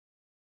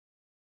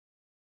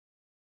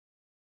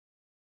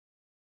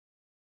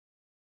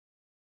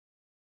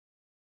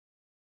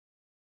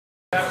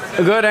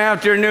Good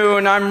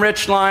afternoon. I'm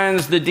Rich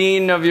Lyons, the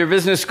Dean of your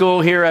Business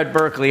School here at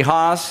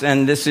Berkeley-Haas,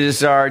 and this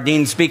is our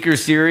Dean Speaker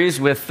Series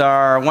with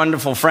our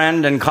wonderful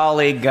friend and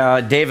colleague,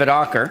 David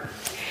Aaker.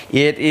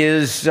 It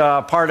is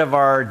part of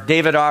our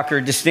David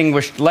Aaker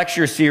Distinguished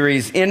Lecture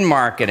Series in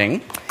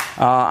Marketing.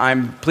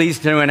 I'm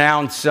pleased to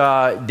announce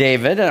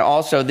David, and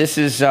also this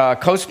is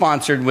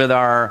co-sponsored with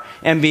our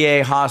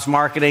MBA Haas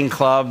Marketing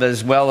Club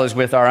as well as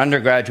with our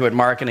Undergraduate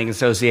Marketing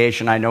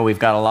Association. I know we've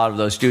got a lot of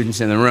those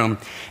students in the room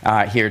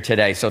here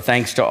today, so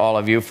thanks to all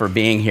of you for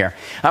being here.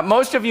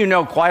 Most of you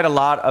know quite a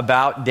lot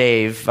about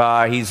Dave.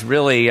 He's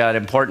really an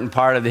important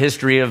part of the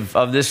history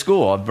of this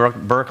school, of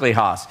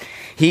Berkeley-Haas.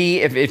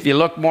 If you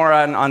look more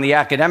on the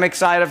academic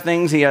side of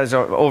things, he has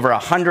over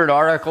 100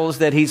 articles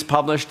that he's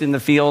published in the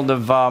field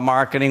of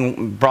marketing,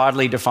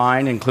 broadly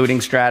defined,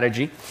 including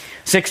strategy.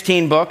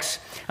 16 books.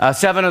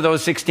 7 of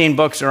those 16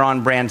 books are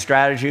on brand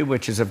strategy,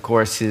 which is, of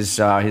course,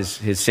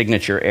 his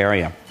signature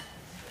area.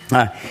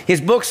 His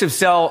books have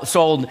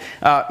sold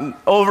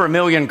over 1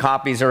 million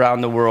copies around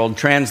the world,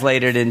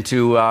 translated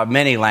into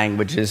many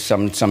languages,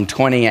 some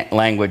 20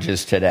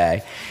 languages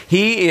today.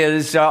 He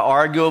is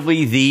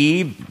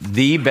arguably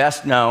the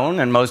best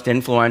known and most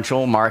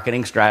influential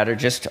marketing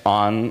strategist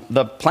on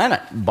the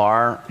planet,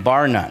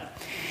 bar none.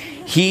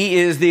 He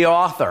is the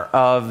author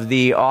of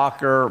the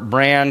Aaker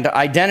brand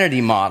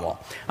identity model.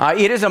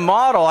 It is a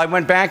model, I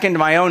went back into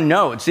my own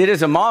notes, it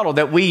is a model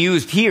that we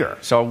used here.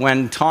 So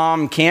when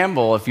Tom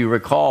Campbell, if you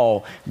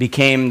recall,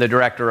 became the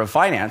director of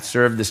finance,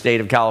 served the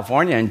state of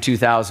California in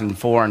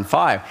 2004 and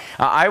 5,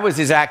 I was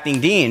his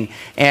acting dean,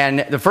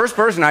 and the first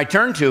person I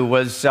turned to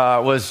was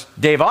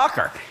Dave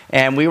Aaker.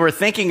 And we were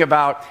thinking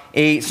about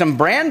some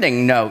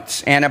branding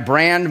notes and a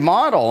brand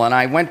model. And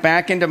I went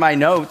back into my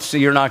notes, so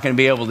you're not going to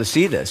be able to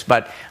see this.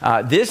 But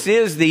this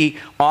is the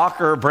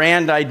Aaker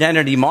brand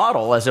identity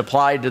model as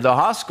applied to the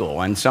Haas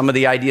School. And some of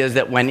the ideas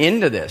that went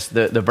into this,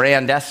 the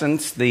brand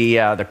essence,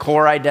 the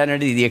core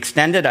identity, the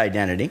extended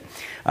identity.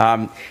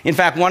 In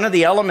fact, one of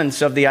the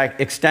elements of the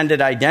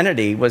extended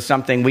identity was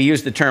something, we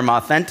used the term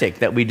authentic,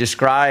 that we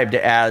described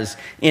as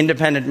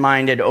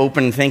independent-minded,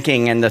 open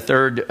thinking, and the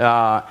third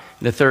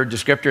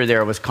descriptor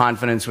there was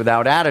confidence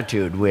without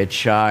attitude,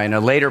 which in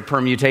a later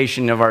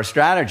permutation of our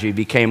strategy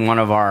became one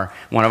of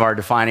our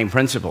defining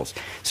principles.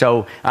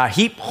 So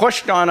he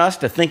pushed on us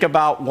to think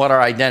about what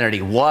our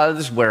identity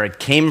was, where it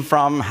came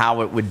from,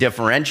 how it would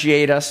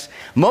differentiate us.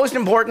 Most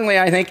importantly,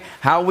 I think,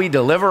 how we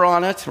deliver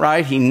on it,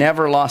 right? He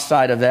never lost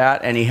sight of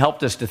that, and he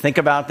helped us to think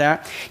about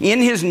that. In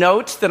his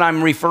notes that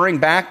I'm referring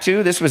back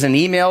to, this was an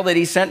email that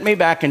he sent me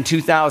back in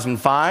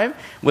 2005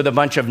 with a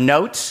bunch of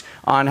notes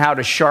on how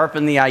to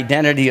sharpen the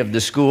identity of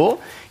the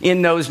school.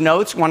 In those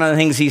notes, one of the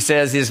things he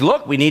says is,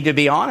 look, we need to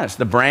be honest.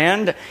 The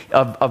brand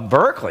of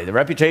Berkeley, the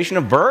reputation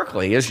of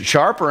Berkeley, is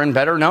sharper and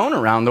better known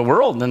around the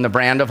world than the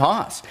brand of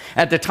Haas.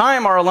 At the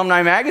time, our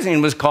alumni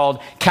magazine was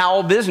called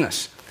Cal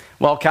Business.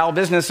 Well, Cal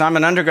Business, I'm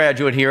an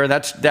undergraduate here.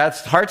 That's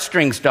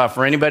heartstring stuff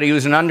for anybody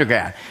who's an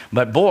undergrad.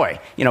 But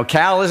boy,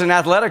 Cal is an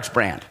athletics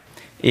brand.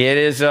 It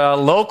is a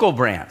local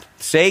brand.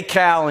 Say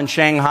Cal in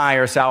Shanghai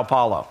or Sao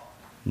Paulo.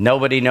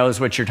 Nobody knows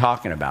what you're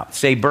talking about.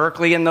 Say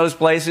Berkeley in those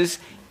places,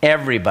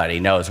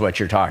 everybody knows what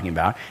you're talking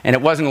about. And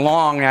it wasn't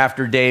long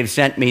after Dave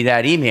sent me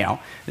that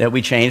email that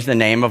we changed the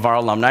name of our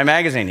alumni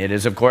magazine. It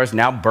is, of course,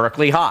 now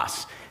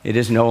Berkeley-Haas. It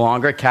is no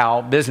longer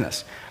Cal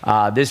Business.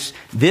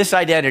 This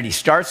identity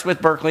starts with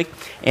Berkeley,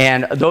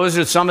 and those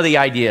are some of the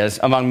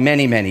ideas among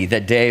many, many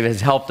that Dave has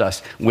helped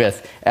us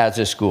with as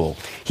a school.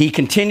 He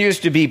continues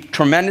to be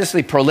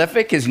tremendously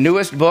prolific. His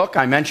newest book,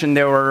 I mentioned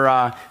there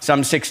were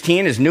some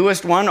 16, his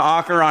newest one,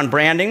 Aaker on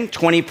Branding,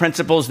 20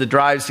 Principles That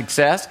Drive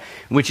Success,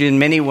 which in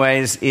many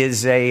ways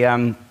is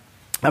a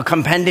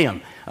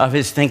compendium of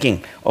his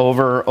thinking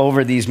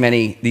over these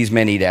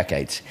many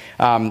decades.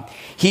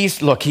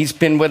 He's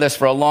been with us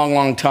for a long,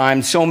 long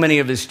time. So many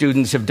of his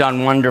students have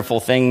done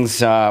wonderful things.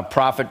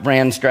 Profit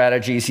brand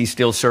strategies. He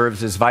still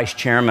serves as vice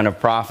chairman of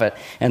Profit,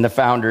 and the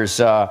founders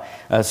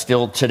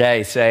still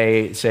today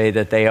say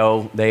that they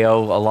owe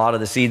a lot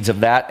of the seeds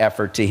of that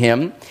effort to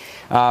him.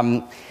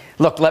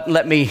 Look,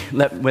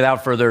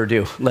 without further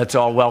ado, let's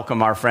all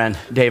welcome our friend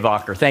Dave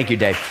Aaker. Thank you,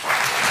 Dave.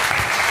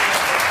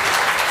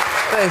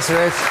 Thanks,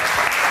 Rich.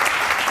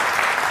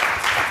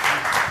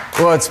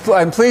 Well,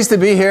 I'm pleased to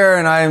be here,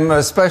 and I'm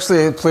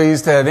especially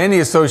pleased to have any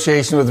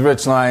association with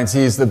Rich Lyons.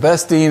 He's the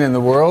best dean in the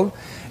world,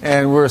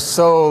 and we're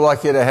so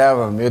lucky to have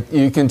him.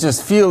 You can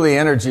just feel the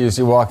energy as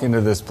you walk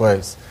into this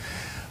place.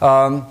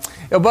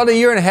 About a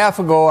year and a half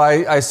ago,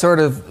 I sort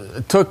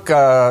of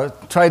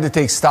tried to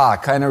take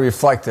stock, kind of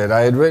reflected.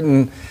 I had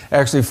written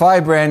actually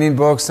 5 branding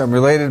books, some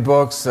related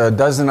books, a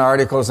dozen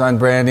articles on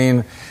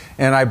branding,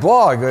 and I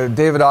blog at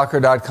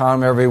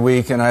davidaaker.com every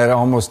week, and I had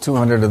almost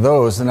 200 of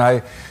those. And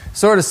I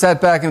sort of sat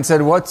back and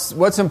said,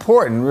 what's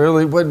important,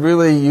 really, what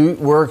really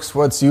works,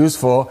 what's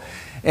useful.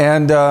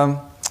 And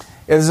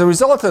as a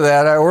result of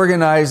that, I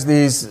organized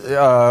these 3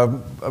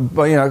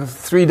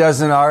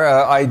 dozen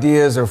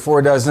ideas or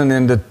 4 dozen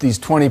into these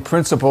 20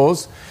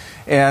 principles,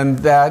 and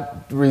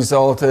that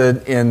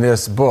resulted in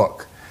this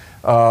book.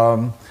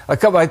 A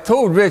I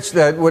told Rich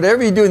that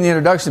whatever you do in the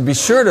introduction, be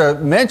sure to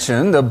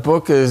mention the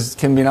book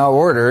can be now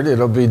ordered.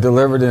 It'll be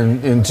delivered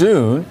in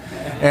June.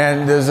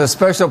 And there's a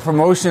special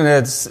promotion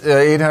at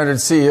 800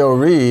 CEO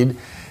Read.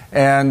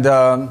 And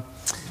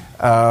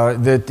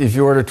that if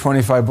you order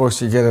 25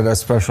 books, you get it at a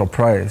special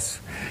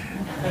price.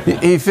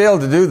 He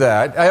failed to do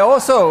that. I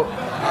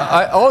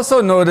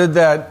also noted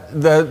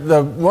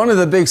that one of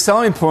the big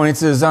selling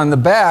points is on the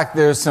back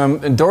there's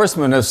some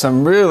endorsement of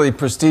some really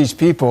prestige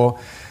people,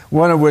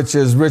 one of which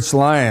is Rich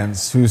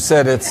Lyons, who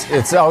said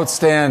it's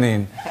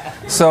outstanding.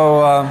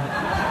 So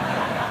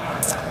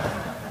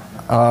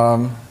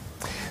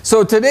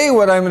so today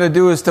what I'm going to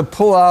do is to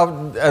pull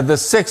out the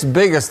 6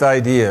 biggest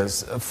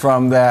ideas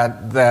from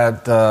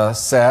that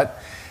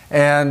set,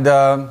 and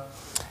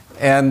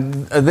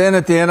then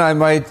at the end I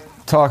might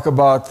talk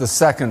about the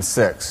second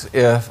 6.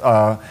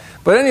 But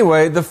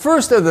anyway, the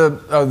first of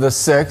the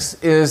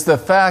 6 is the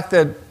fact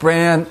that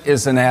brand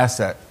is an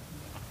asset.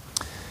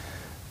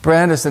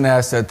 Brand is an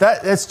asset.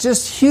 That's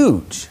just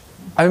huge.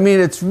 I mean,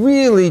 it's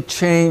really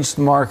changed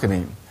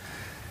marketing.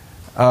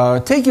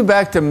 Take you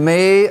back to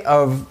May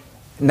of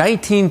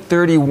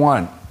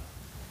 1931. A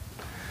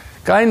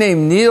guy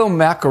named Neil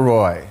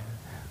McElroy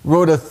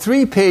wrote a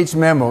 3-page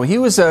memo. He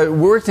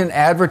worked in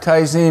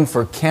advertising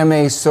for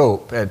Cheme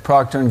soap at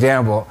Procter &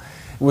 Gamble.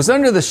 It was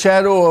under the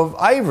shadow of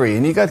Ivory,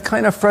 and he got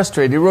kind of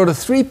frustrated. He wrote a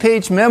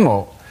 3-page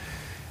memo,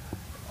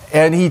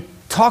 and he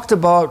talked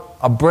about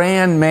a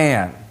brand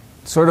man,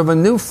 sort of a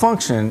new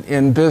function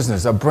in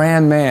business, a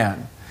brand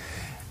man.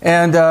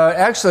 And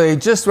actually,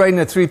 just writing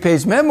a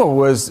 3-page memo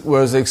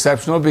was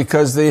exceptional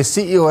because the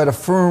CEO had a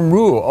firm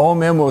rule. All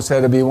memos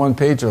had to be 1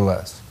 page or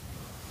less.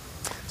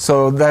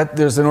 So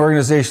there's an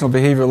organizational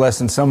behavior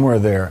lesson somewhere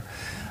there.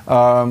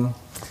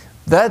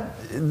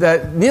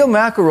 That Neil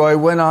McElroy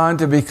went on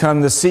to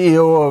become the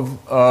CEO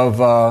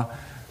of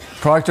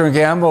Procter &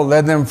 Gamble,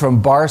 led them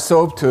from bar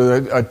soap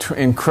to an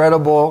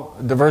incredible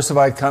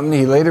diversified company.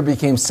 He later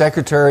became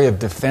Secretary of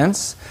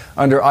Defense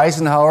under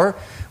Eisenhower,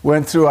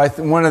 went through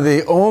one of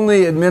the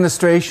only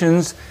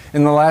administrations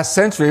in the last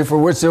century for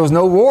which there was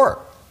no war.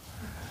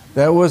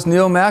 That was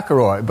Neil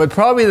McElroy. But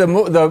probably the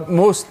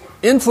most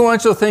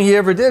influential thing he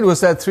ever did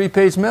was that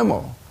 3-page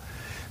memo,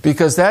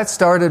 because that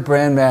started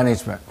brand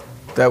management.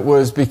 That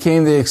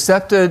became the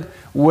accepted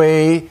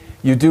way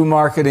you do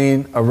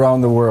marketing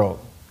around the world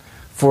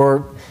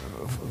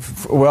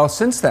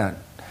since then.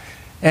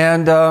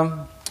 And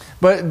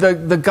but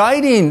the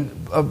guiding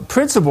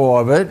principle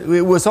of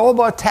it was all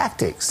about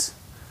tactics.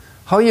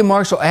 How you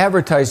marshal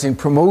advertising,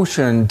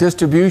 promotion,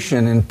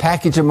 distribution, and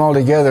package them all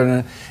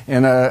together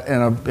in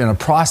a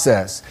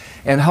process,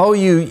 and how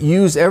you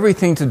use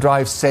everything to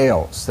drive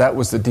sales. That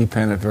was the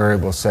dependent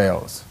variable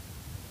sales.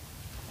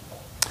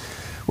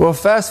 Well,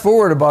 fast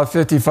forward about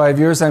 55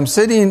 years. I'm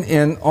sitting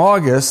in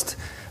August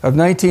of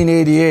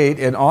 1988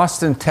 in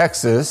Austin,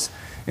 Texas,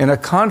 in a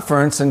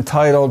conference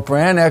entitled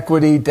Brand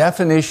Equity,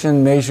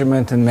 Definition,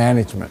 Measurement, and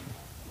Management.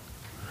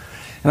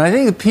 And I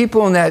think the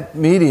people in that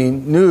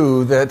meeting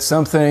knew that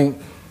something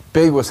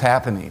big was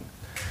happening,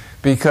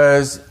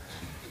 because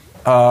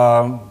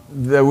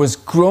there was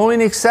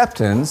growing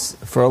acceptance,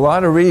 for a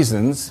lot of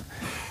reasons,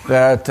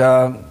 that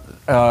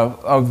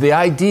of the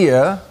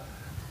idea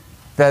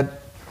that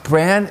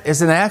brand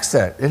is an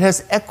asset. It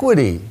has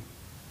equity.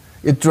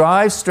 It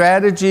drives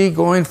strategy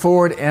going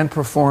forward and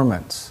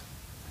performance.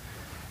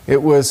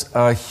 It was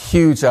a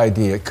huge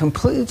idea. It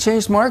completely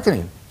changed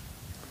marketing.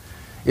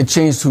 It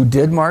changed who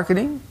did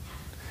marketing.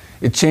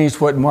 It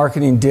changed what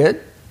marketing did,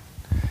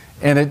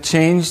 and it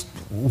changed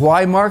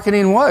why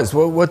marketing was,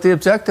 what the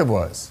objective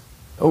was.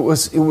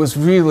 It was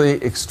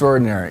really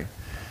extraordinary.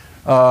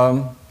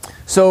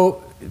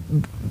 So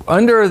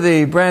under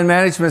the brand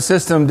management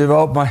system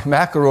developed by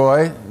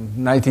McElroy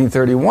in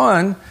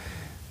 1931,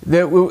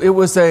 it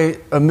was a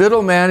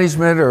middle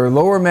management or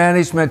lower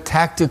management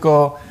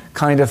tactical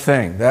kind of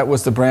thing. That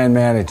was the brand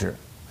manager.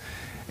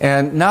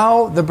 And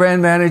now the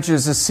brand manager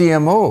is a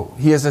CMO.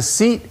 He has a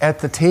seat at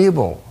the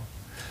table,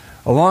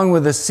 along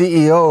with the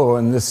CEO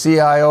and the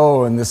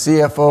CIO and the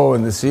CFO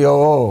and the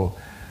COO.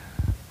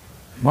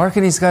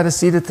 Marketing's got a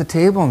seat at the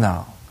table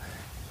now.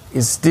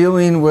 It's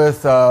dealing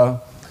with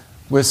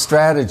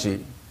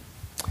strategy.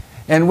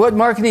 And what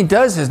marketing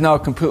does is now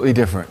completely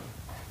different.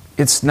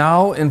 It's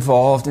now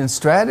involved in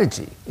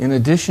strategy in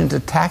addition to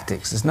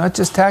tactics. It's not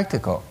just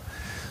tactical.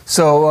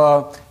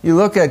 So you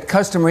look at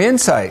customer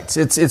insights.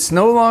 It's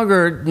no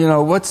longer,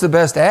 what's the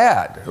best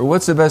ad or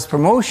what's the best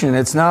promotion.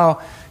 It's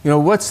now,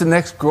 what's the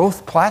next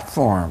growth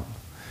platform.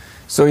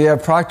 So you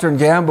have Procter &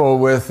 Gamble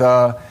with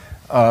the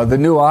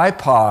new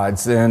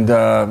iPods and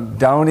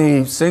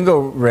Downy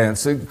single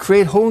rinse. It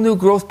create whole new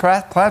growth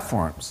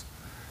platforms.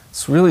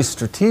 It's really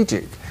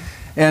strategic.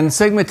 And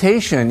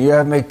segmentation, you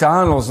have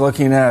McDonald's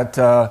looking at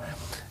not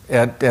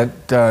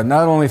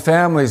only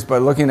families,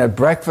 but looking at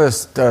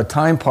breakfast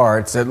time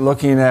parts, at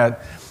looking at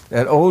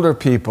older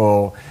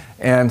people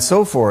and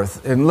so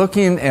forth, and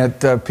looking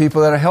at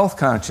people that are health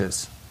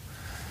conscious.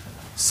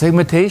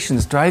 Segmentation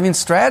is driving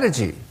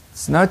strategy.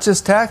 It's not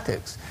just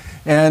tactics.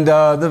 And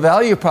the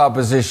value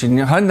proposition,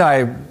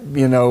 Hyundai,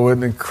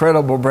 an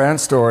incredible brand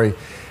story.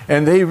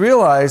 And they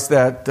realized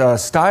that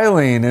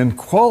styling and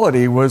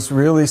quality was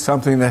really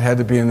something that had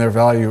to be in their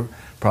value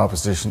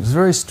proposition. It was a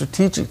very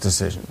strategic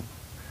decision.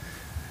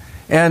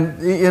 And,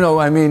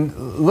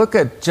 look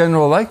at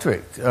General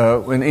Electric.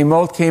 When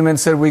Immelt came in and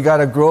said, we got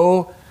to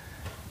grow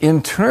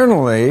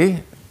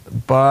internally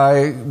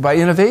by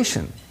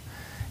innovation.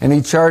 And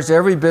he charged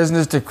every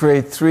business to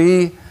create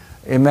 3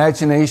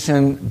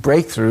 imagination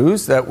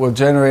breakthroughs that will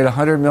generate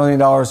 $100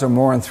 million or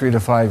more in 3 to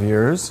 5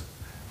 years.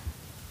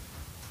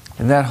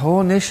 And that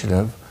whole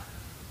initiative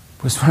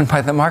was run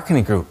by the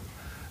marketing group.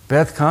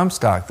 Beth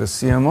Comstock, the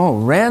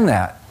CMO, ran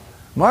that.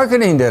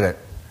 Marketing did it.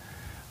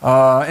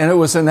 And it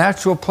was a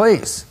natural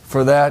place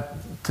for that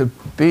to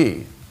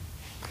be.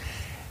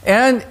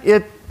 And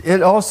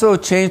it also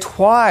changed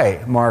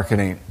why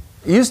marketing.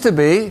 It used to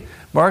be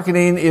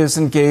marketing is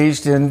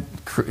engaged in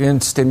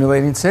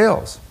stimulating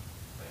sales.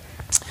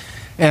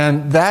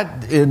 And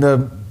that in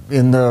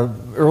the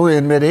early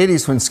and mid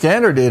 80s when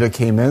scanner data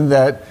came in,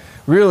 that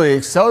really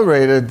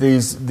accelerated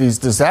these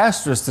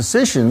disastrous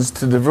decisions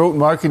to devote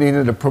marketing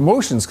into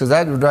promotions because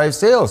that would drive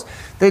sales.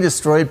 They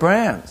destroyed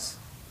brands.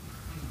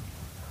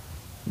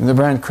 And the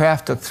brand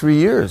Kraft took 3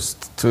 years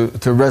to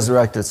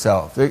resurrect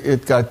itself.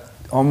 It got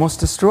almost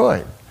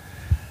destroyed.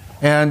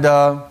 And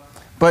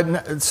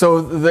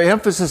so the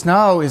emphasis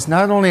now is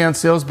not only on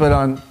sales but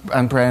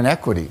on brand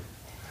equity,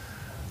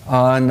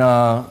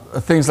 on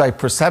things like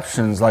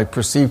perceptions, like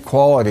perceived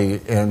quality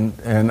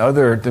and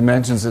other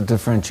dimensions of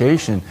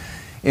differentiation,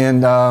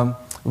 in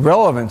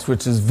relevance,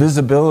 which is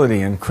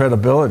visibility and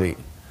credibility.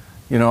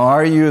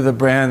 Are you the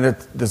brand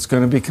that's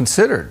going to be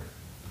considered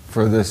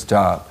for this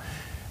job?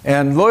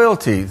 And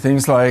loyalty,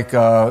 things like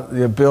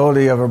the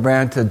ability of a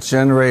brand to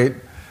generate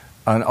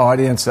an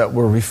audience that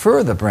will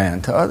refer the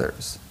brand to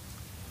others.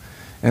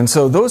 And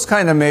so those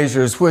kind of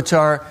measures, which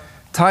are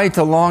tied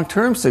to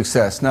long-term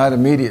success, not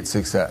immediate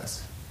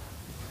success.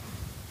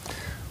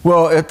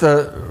 Well, at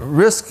the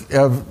risk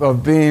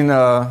of being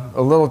a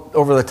little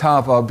over the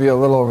top, I'll be a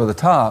little over the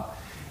top.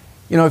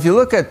 If you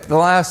look at the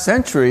last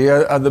century,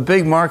 the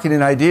big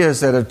marketing ideas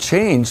that have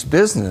changed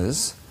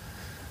business,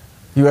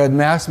 you had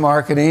mass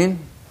marketing,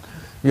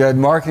 you had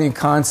marketing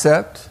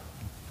concept,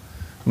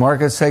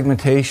 market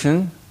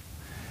segmentation,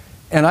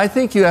 and I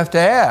think you have to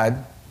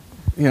add,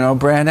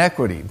 brand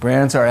equity.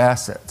 Brands are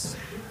assets.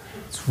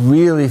 It's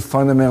really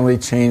fundamentally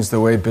changed the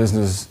way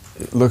business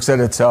looks at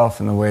itself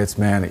and the way it's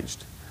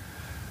managed.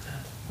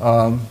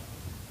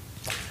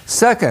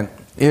 Second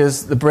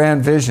is the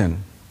brand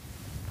vision.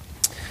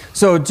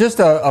 So just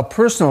a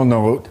personal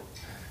note,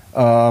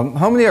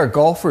 how many are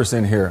golfers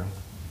in here?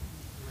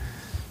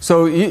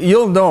 So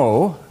you'll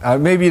know,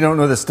 maybe you don't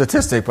know the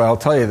statistic, but I'll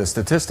tell you the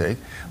statistic.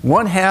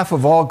 1/2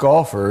 of all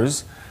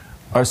golfers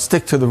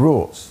stick to the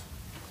rules.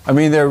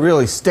 They're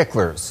really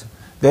sticklers.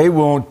 They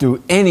won't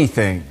do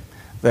anything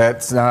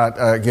that's not,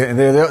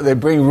 they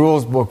bring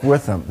rules book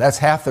with them. That's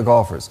half the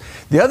golfers.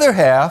 The other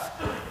half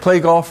play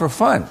golf for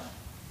fun.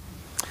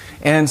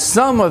 And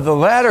some of the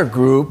latter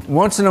group,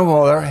 once in a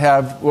while,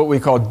 have what we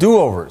call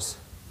do-overs.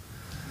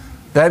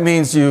 That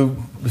means you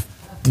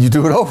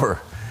do it over.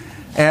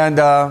 And,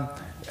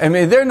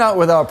 they're not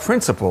without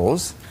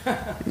principles.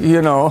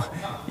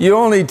 You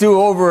only do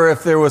over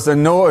if there was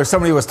or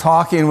somebody was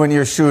talking when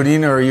you're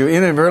shooting, or you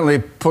inadvertently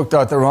picked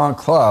out the wrong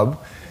club.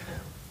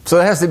 So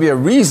there has to be a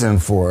reason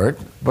for it,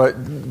 but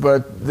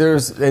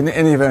there's, in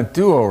any event,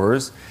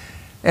 do-overs.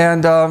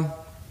 And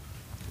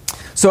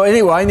so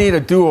anyway, I need a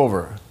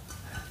do-over.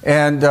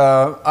 And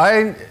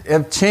I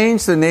have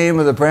changed the name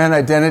of the brand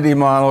identity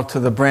model to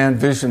the brand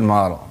vision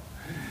model.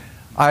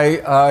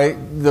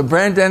 The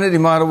brand identity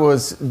model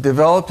was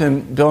developed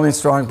in building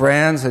strong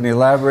brands and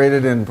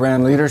elaborated in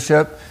brand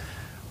leadership,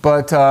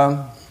 but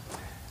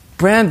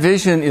brand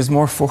vision is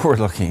more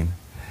forward-looking.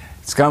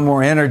 It's got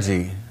more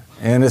energy,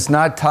 and it's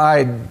not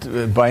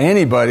tied by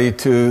anybody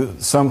to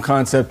some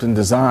concept in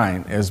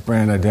design as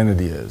brand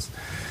identity is.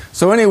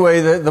 So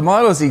anyway, the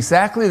model is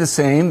exactly the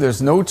same.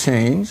 There's no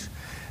change,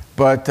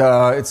 but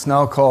it's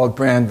now called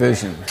brand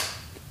vision.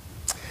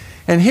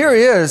 And here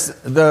is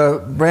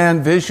the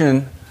brand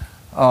vision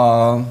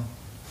for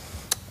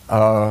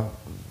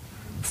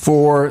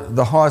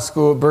the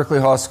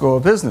Berkeley-Haas School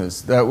of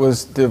Business that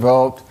was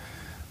developed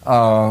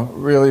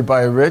really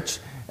by Rich.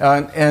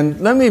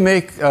 And let me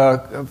make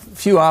a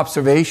few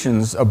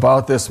observations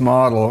about this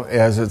model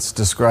as it's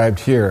described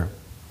here.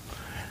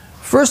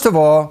 First of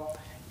all,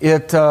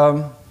 it's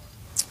not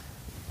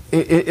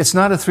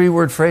a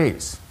 3-word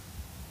phrase.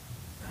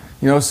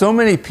 So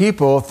many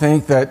people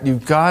think that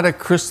you've got to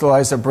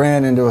crystallize a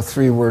brand into a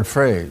 3-word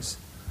phrase.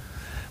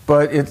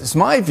 But it's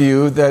my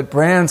view that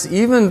brands,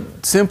 even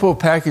simple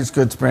packaged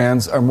goods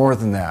brands, are more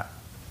than that.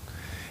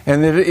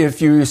 And that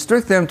if you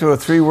restrict them to a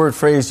 3-word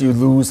phrase, you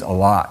lose a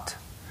lot.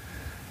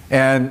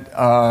 And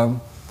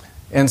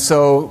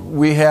so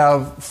we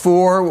have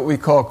 4 what we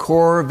call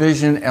core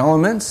vision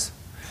elements.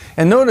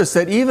 And notice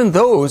that even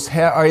those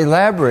are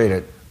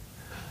elaborated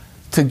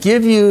to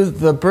give you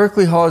the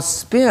Berkeley-Haas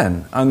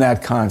spin on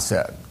that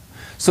concept.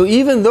 So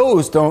even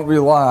those don't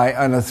rely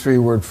on a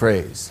 3-word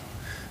phrase.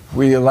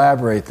 We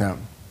elaborate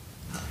them.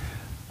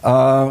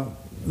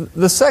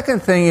 The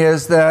second thing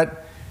is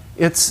that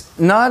it's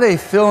not a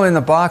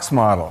fill-in-the-box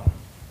model.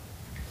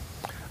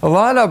 A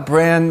lot of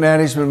brand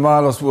management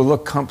models will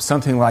look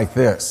something like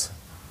this.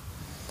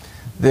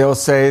 They'll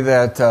say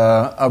that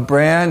a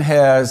brand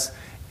has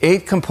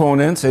 8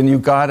 components and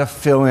you've got to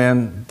fill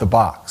in the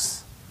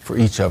box for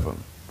each of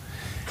them.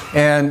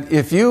 And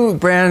if your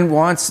brand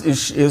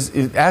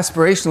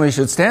aspirationally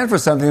should stand for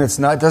something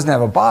doesn't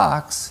have a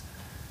box,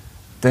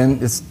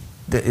 then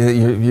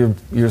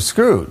you're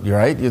screwed,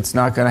 right? It's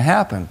not going to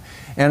happen.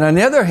 And on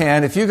the other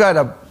hand, if you got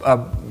a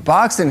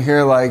box in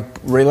here like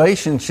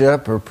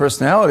relationship or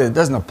personality that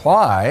doesn't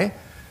apply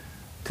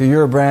to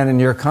your brand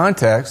and your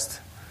context,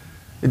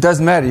 it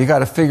doesn't matter. You got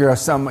to figure out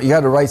something. You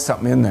got to write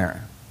something in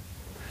there.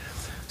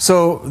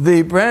 So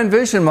the brand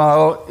vision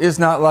model is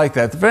not like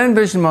that. The brand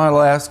vision model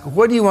asks,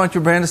 what do you want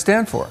your brand to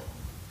stand for?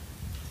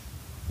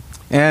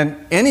 And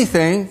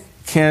anything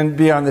can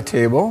be on the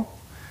table,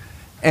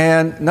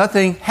 and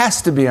nothing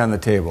has to be on the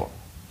table.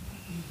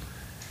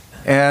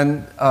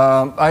 And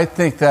I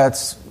think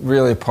that's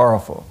really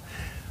powerful.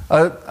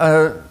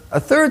 A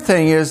third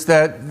thing is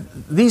that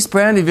these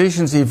brand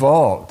visions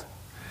evolved.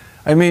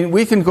 I mean,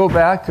 we can go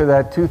back to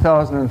that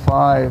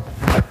 2005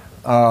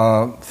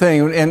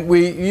 thing, and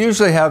we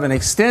usually have an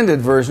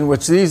extended version,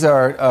 which these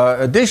are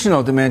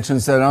additional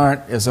dimensions that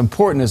aren't as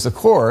important as the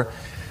core.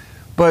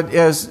 But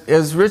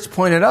as Rich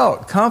pointed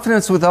out,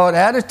 confidence without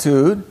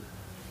attitude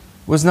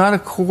was not a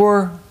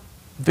core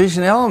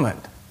vision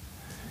element.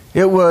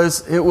 It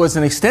was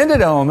an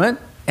extended element,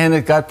 and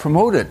it got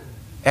promoted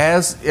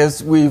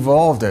as we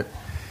evolved it.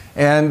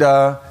 And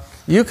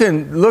you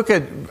can look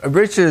at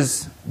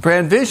Rich's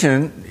brand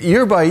vision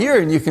year by year,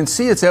 and you can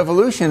see its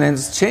evolution and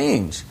its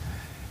change.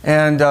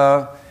 And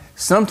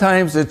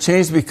sometimes it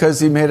changed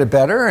because he made it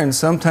better, and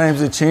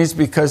sometimes it changed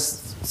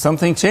because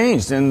something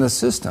changed in the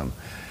system.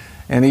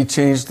 And he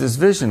changed his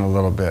vision a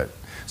little bit.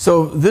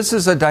 So this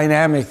is a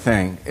dynamic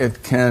thing.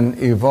 It can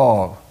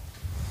evolve.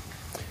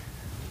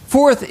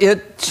 Fourth,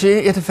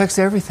 it affects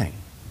everything.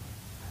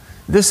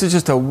 This is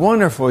just a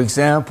wonderful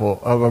example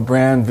of a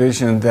brand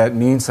vision that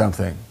means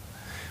something.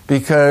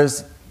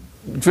 Because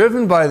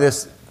driven by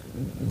this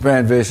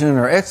brand vision,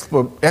 or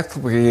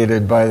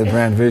explicated by the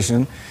brand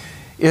vision,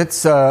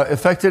 it's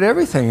affected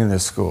everything in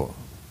this school.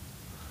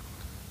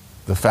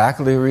 The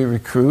faculty we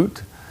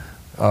recruit,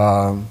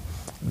 the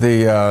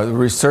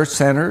research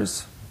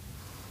centers,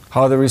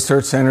 how the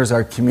research centers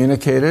are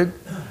communicated,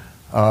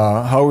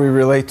 how we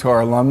relate to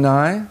our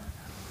alumni.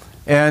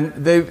 And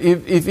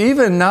they've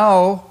even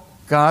now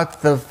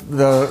got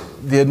the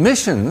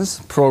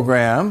admissions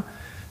program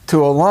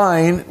to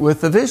align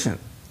with the vision.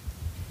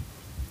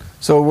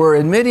 So we're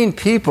admitting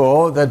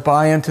people that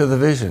buy into the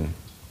vision.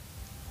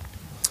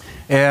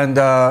 And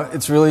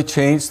it's really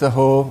changed the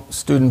whole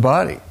student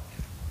body.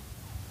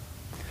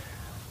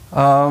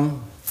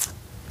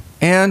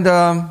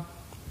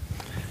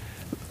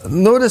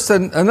 Notice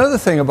another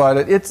thing about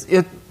it.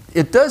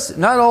 It does.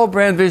 Not all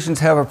brand visions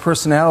have a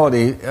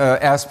personality,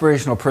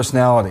 aspirational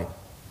personality.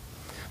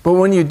 But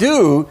when you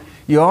do,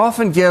 you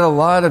often get a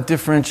lot of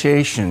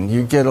differentiation.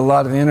 You get a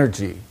lot of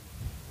energy.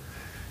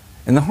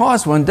 And the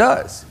Haas one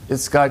does.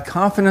 It's got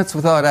confidence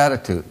without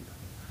attitude.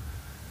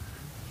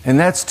 And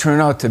that's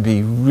turned out to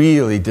be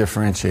really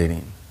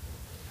differentiating.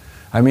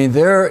 I mean,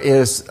 there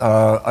is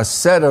a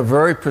set of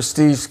very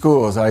prestige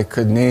schools I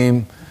could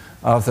name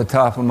off the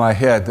top of my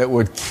head that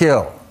would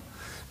kill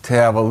to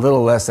have a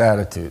little less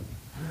attitude.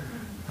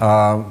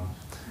 And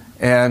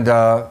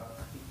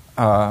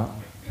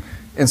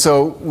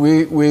so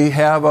we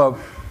have a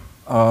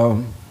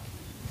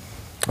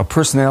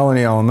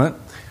personality element.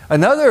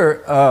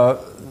 Another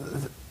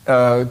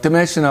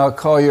dimension I'll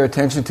call your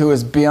attention to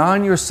is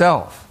beyond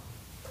yourself.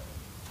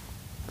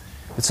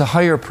 It's a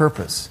higher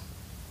purpose.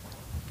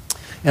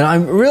 And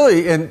I'm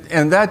really,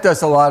 and that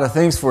does a lot of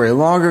things for you.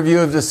 Longer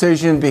view of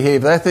decision,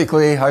 behave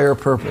ethically, higher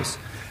purpose.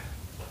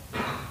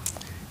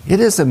 It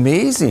is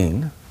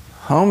amazing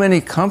how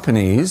many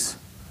companies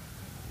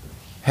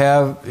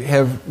have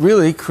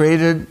really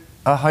created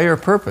a higher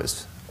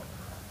purpose.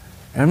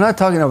 And I'm not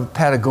talking about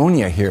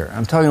Patagonia here.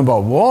 I'm talking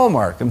about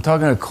Walmart. I'm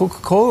talking about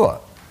Coca-Cola.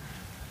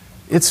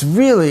 It's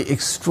really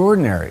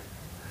extraordinary.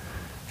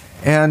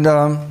 And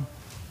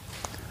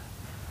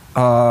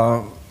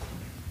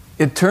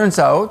it turns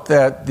out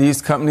that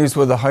these companies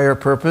with a higher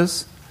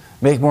purpose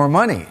make more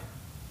money.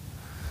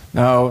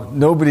 Now,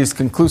 nobody's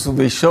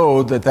conclusively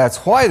showed that that's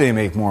why they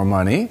make more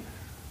money,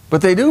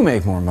 but they do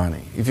make more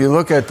money. If you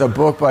look at the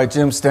book by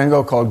Jim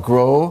Stengel called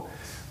Grow,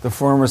 the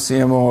former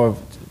CMO of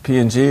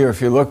P&G, or if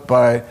you look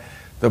by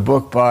the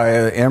book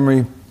by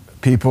Emory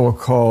people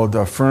called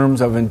Firms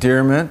of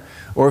Endearment,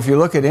 or if you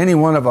look at any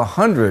one of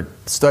 100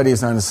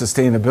 studies on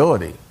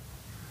sustainability,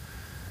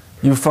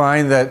 you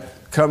find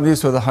that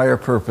companies with a higher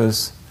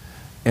purpose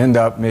end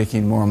up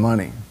making more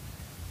money.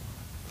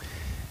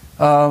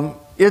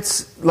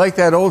 It's like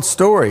that old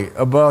story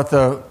about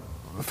the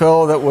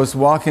fellow that was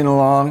walking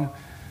along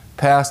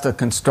passed a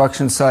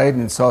construction site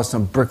and saw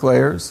some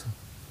bricklayers.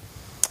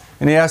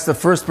 And he asked the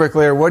first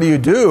bricklayer, "What do you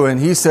do?" And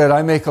he said,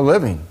 "I make a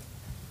living."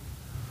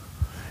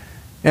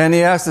 And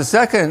he asked the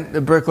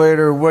second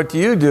bricklayer, "What do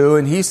you do?"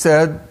 And he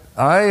said,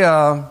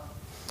 I'm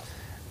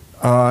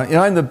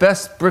the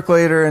best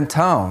bricklayer in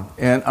town,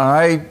 and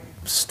I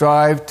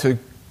strive to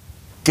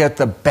get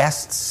the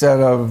best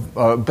set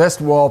of best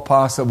wall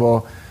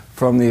possible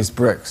from these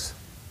bricks."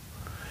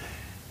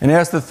 And he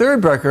asked the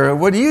third bricklayer,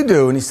 "What do you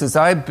do?" And he says,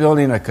 "I'm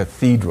building a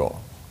cathedral."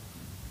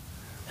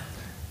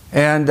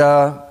 And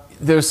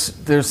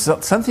there's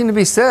something to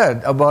be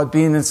said about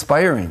being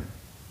inspiring.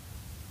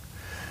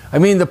 I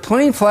mean, the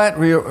plain flat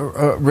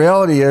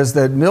reality is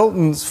that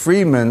Milton's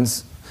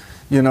Friedman's,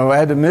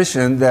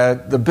 admission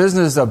that the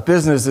business of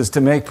business is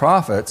to make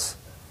profits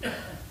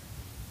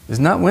is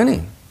not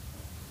winning.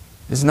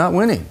 It's not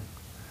winning.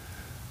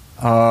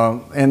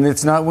 And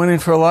it's not winning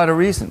for a lot of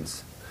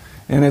reasons.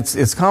 And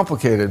it's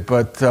complicated,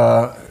 but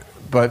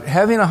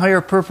having a higher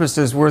purpose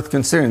is worth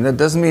considering. That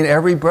doesn't mean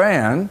every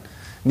brand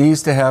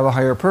needs to have a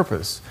higher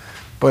purpose.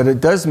 But it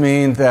does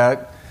mean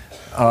that,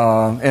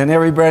 and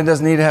every brand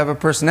doesn't need to have a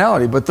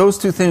personality, but those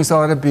two things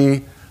ought to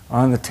be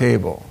on the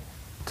table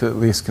to at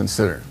least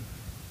consider.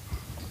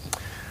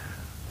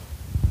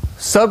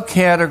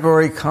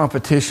 Subcategory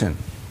competition.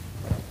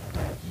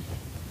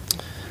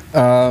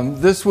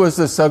 This was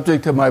the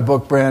subject of my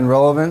book, Brand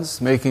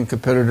Relevance, Making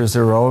Competitors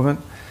Irrelevant.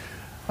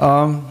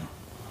 I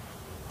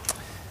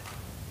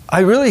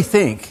really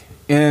think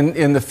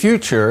in the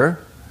future,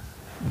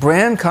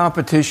 brand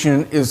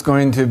competition is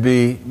going to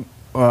be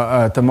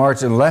at the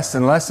margin less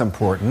and less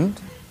important,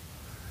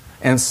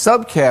 and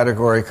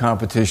subcategory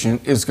competition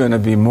is going to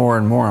be more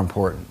and more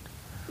important.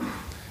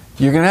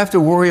 You're going to have to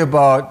worry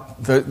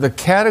about the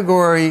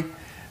category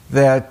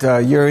that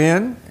you're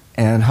in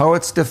and how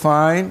it's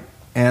defined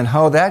and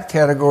how that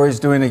category is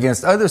doing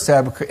against other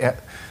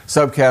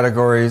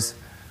subcategories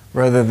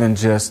rather than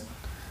just,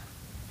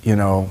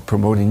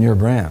 promoting your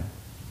brand.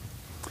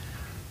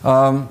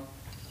 I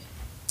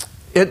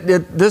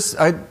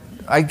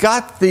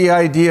got the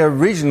idea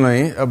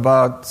originally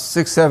about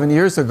 6-7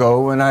 years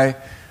ago when I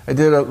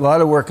did a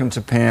lot of work in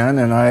Japan,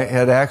 and I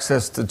had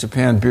access to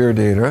Japan beer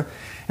data,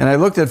 and I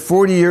looked at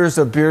 40 years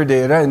of beer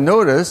data and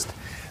noticed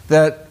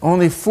that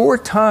only 4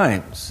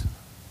 times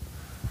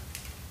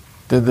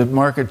did the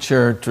market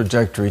share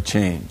trajectory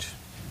change,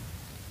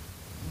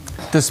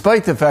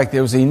 despite the fact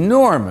there was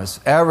enormous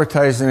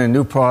advertising and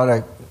new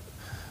product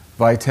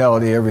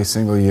vitality every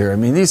single year. I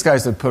mean, these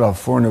guys would put out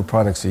 4 new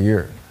products a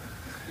year.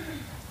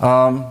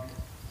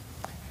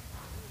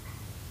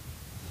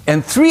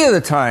 And 3 of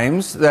the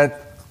times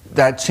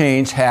that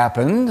change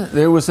happened,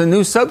 there was a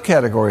new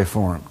subcategory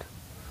formed.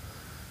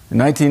 In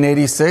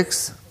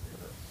 1986,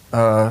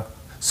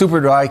 Super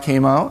Dry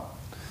came out.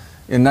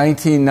 In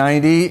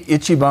 1990,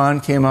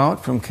 Ichiban came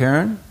out from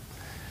Kirin.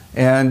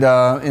 And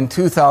in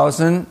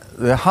 2000,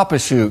 the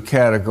Hapashu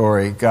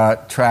category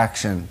got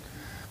traction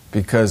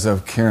because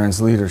of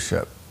Kirin's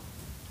leadership.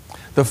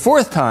 The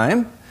 4th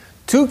time,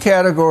 2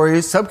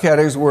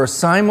 subcategories were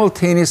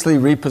simultaneously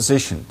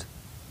repositioned.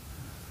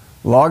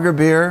 Lager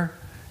beer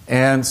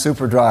and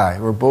Super Dry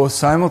were both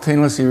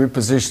simultaneously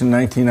repositioned in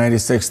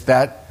 1996.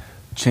 That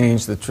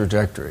changed the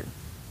trajectory.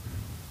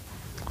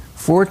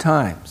 4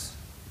 times,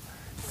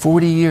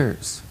 40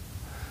 years,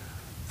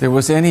 there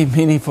was any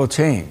meaningful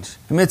change.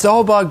 I mean, it's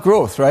all about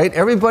growth, right?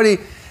 Everybody,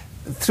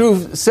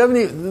 through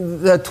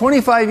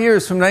 25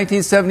 years from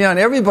 1970 on,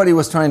 everybody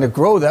was trying to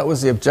grow. That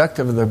was the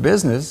objective of their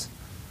business.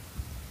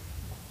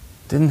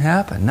 Didn't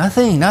happen.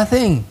 Nothing.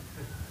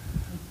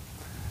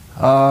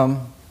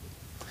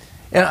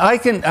 And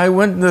I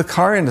went in the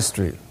car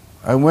industry.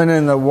 I went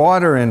in the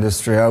water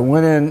industry. I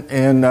went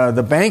in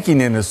the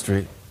banking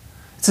industry.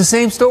 It's the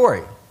same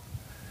story.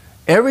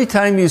 Every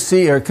time you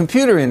see, or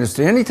computer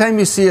industry, anytime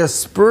you see a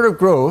spurt of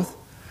growth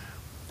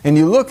and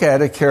you look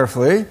at it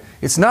carefully,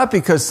 it's not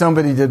because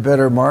somebody did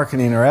better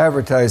marketing or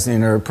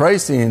advertising or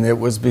pricing. It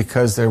was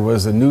because there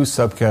was a new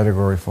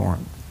subcategory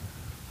formed.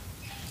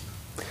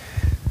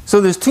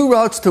 So there's 2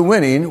 routes to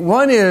winning.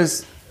 One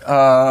is,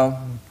 I'll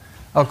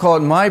call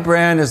it my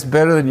brand is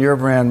better than your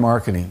brand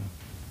marketing.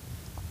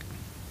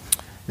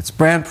 It's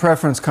brand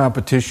preference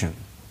competition.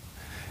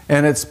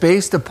 And it's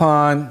based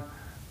upon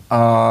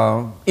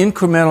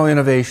incremental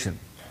innovation.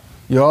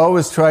 You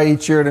always try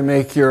each year to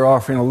make your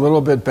offering a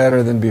little bit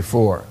better than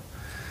before.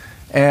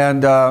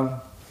 And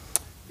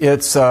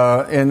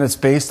it's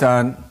based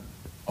on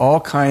all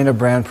kind of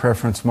brand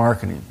preference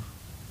marketing.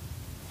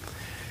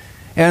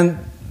 And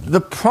the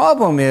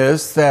problem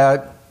is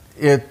that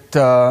it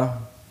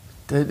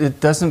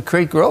doesn't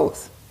create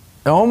growth.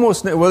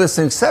 There's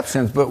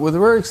exceptions, but with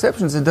rare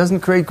exceptions, it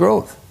doesn't create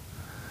growth.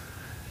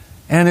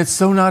 And it's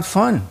so not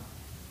fun.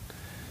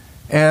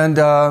 And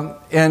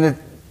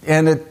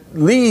it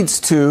leads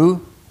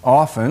to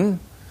often,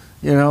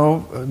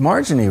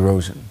 margin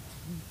erosion.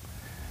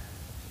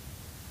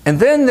 And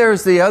then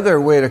there's the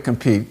other way to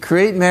compete: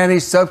 create,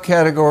 manage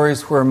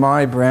subcategories where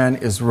my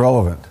brand is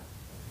relevant.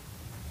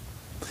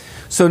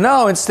 So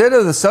now, instead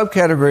of the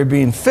subcategory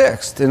being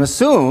fixed and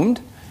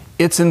assumed,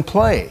 it's in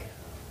play.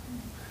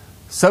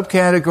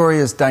 Subcategory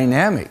is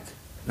dynamic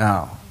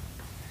now.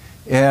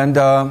 And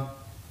the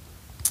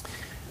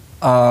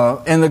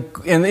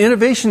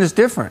innovation is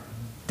different.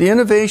 The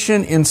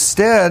innovation,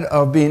 instead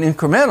of being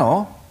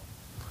incremental,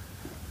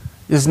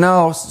 is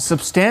now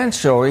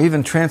substantial or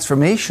even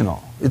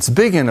transformational. It's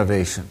big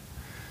innovation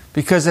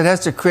because it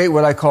has to create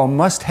what I call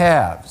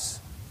must-haves.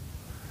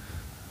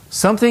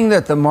 Something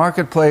that the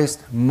marketplace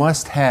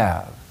must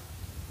have.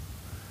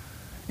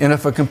 And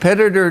if a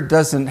competitor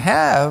doesn't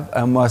have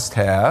a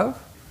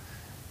must-have,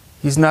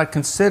 he's not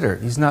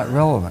considered, he's not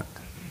relevant.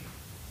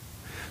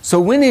 So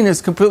winning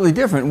is completely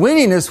different.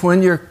 Winning is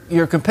when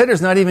your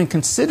competitor's not even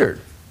considered.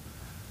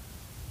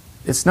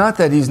 It's not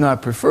that he's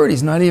not preferred,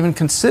 he's not even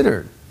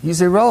considered.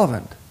 He's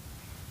irrelevant.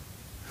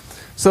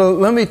 So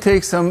let me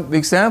take some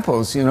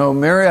examples. You know,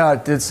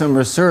 Marriott did some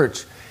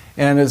research,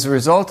 and as a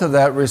result of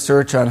that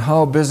research on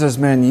how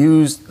businessmen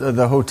used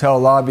the hotel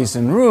lobbies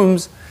and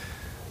rooms,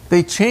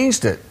 they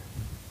changed it.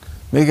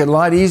 Make it a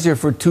lot easier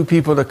for two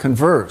people to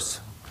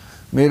converse.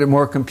 Made it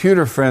more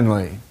computer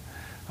friendly.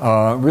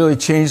 Really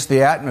changed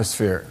the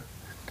atmosphere.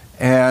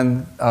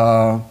 And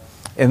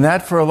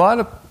that for a lot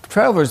of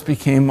travelers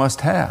became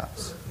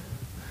must-haves.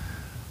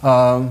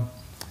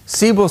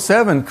 Siebel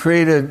 7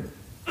 created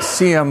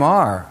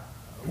CMR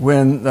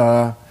when,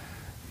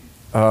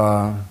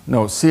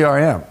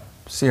 CRM.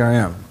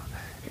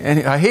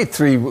 And I hate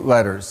 3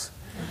 letters.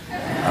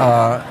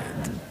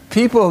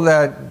 People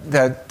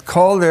that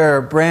call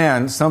their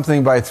brand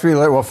something by 3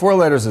 letters, well, 4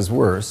 letters is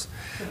worse,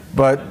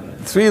 but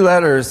 3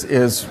 letters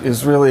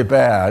is really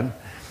bad.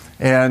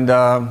 And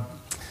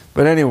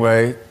but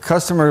anyway,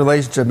 customer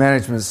relationship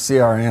management is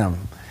CRM.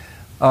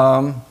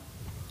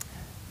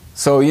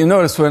 So you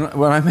notice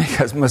when I make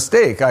a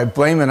mistake, I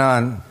blame it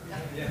on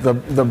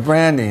the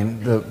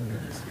branding.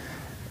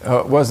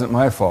 It wasn't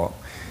my fault.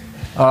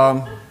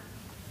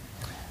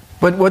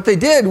 But what they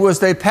did was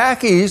they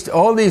packaged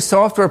all these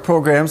software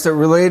programs that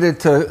related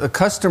to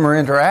customer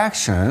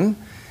interaction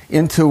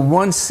into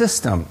one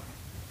system.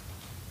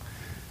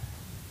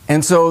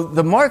 And so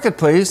the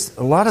marketplace,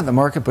 a lot of the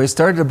marketplace,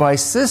 started to buy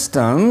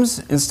systems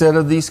instead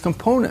of these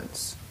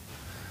components.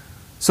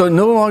 So it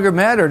no longer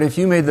mattered if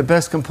you made the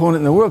best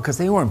component in the world, because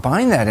they weren't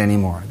buying that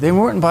anymore. They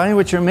weren't buying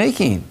what you're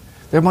making.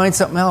 They're buying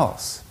something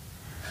else.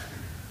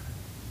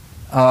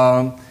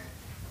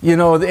 You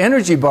know, the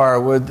energy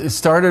bar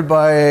started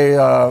by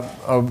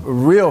a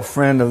real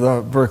friend of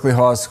the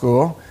Berkeley-Haas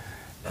School,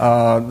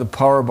 the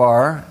Power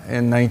Bar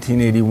in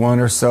 1981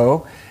 or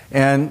so.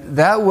 And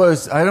that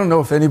was, I don't know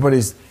if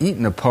anybody's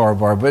eaten a Power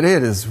Bar, but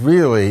it is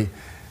really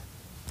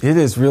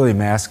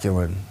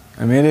masculine.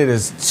 I mean, it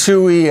is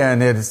chewy,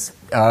 and it's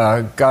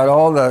got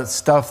all the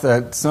stuff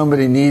that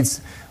somebody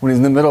needs when he's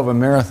in the middle of a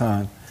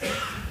marathon.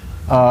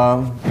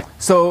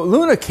 So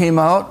Luna came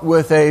out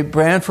with a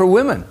brand for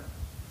women.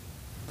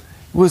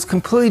 It was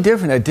completely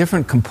different. It had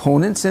different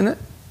components in it.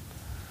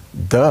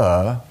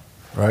 Duh,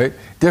 right?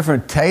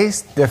 Different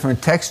taste,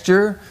 different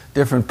texture,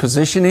 different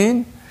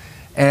positioning.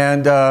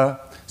 And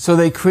so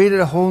they created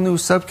a whole new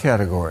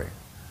subcategory.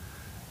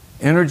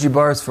 Energy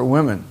bars for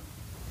women.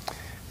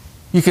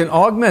 You can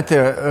augment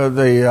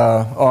the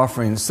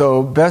offerings.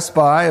 So Best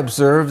Buy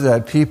observed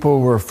that people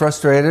were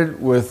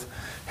frustrated with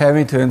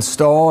having to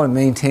install and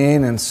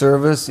maintain and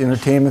service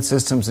entertainment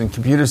systems and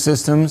computer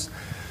systems.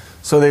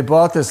 So they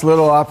bought this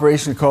little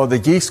operation called the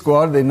Geek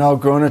Squad. They've now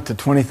grown it to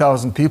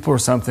 20,000 people or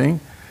something.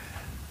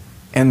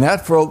 And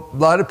that, for a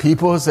lot of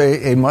people, is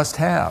a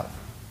must-have.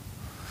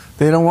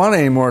 They don't want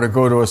anymore to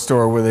go to a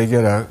store where they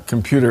get a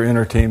computer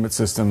entertainment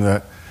system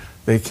that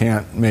they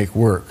can't make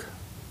work.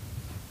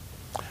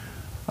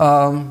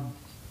 And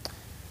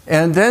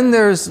then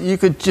you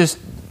could just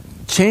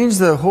change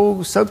the whole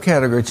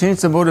subcategory,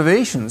 change the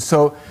motivation.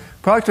 So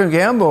Procter &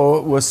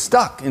 Gamble was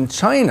stuck in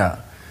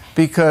China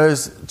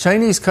because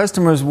Chinese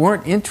customers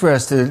weren't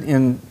interested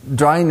in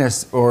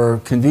dryness or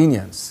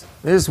convenience.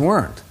 They just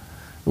weren't.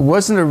 It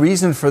wasn't a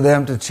reason for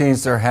them to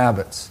change their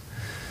habits.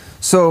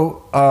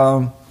 So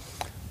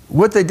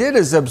what they did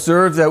is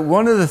observe that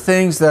one of the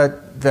things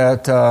that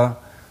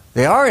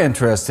they are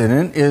interested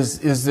in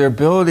is their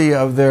ability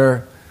of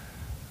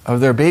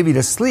their baby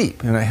to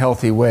sleep in a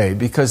healthy way,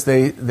 because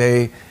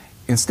they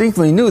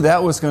instinctively knew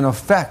that was going to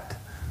affect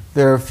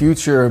their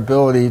future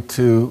ability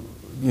to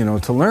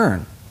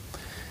learn.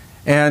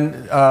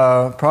 And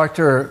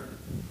Procter,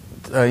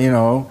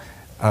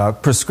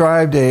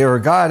 prescribed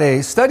got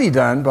a study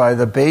done by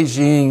the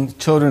Beijing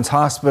Children's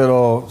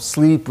Hospital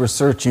Sleep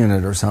Research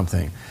Unit or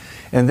something.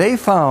 And they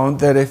found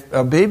that if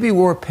a baby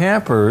wore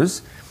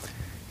Pampers,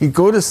 he'd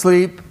go to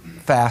sleep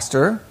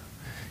faster,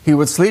 he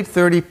would sleep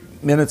 30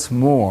 minutes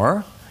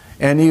more,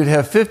 and he would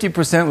have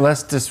 50%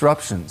 less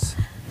disruptions.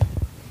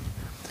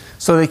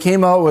 So they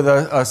came out with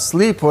a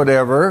sleep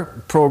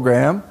whatever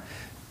program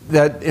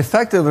that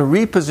effectively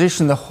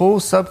repositioned the whole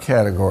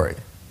subcategory.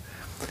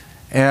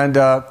 And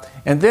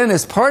then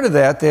as part of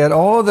that, they had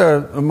all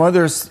the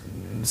mothers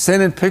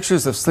send in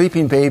pictures of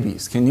sleeping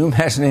babies. Can you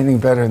imagine anything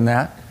better than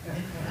that?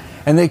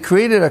 And they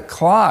created a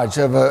collage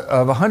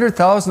of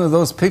 100,000 of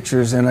those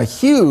pictures in a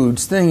huge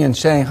thing in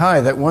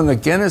Shanghai that won the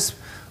Guinness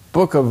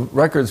Book of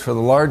Records for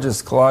the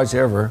largest collage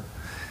ever.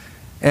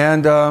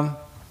 And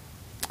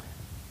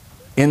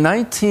in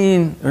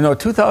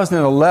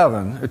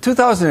 2011 or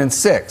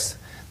 2006,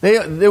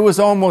 there was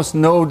almost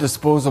no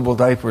disposable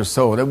diapers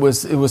sold. It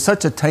was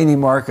such a tiny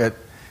market,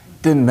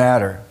 didn't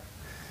matter.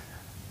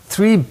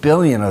 3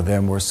 billion of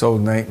them were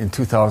sold in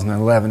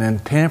 2011,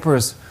 and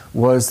Pampers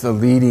was the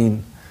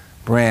leading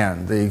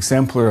brand, the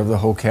exemplar of the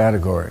whole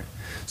category.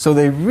 So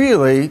they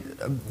really,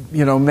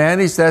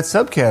 managed that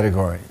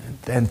subcategory,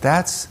 and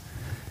that's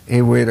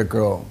a way to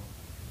grow.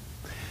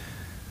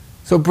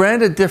 So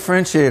branded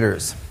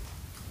differentiators.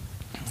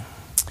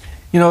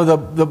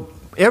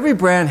 Every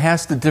brand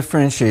has to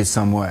differentiate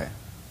some way,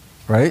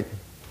 right?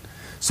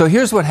 So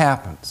here's what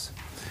happens.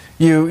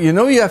 You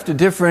have to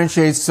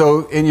differentiate,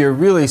 and you're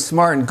really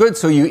smart and good,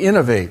 so you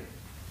innovate.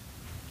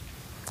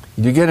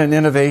 You get an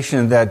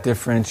innovation that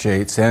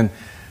differentiates, and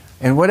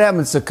what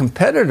happens? The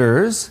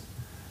competitors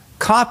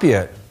copy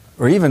it,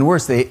 or even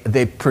worse,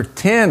 they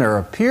pretend or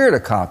appear to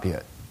copy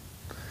it.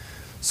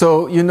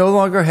 So you no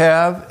longer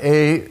have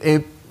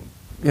a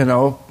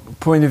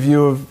point of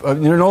view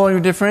of you're no longer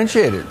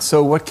differentiated.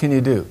 So what can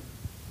you do?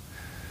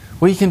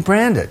 Well, you can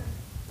brand it,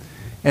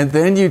 and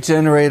then you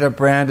generate a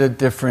branded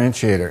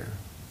differentiator.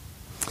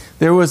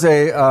 There was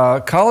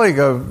a colleague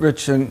of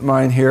Rich and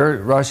mine here,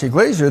 Rashi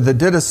Glazier, that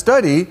did a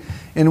study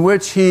in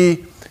which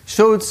he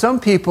showed some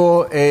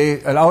people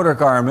an outer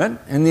garment,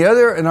 and the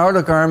other an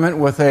outer garment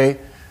with a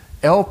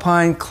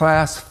Alpine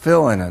class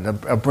fill in it,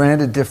 a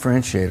branded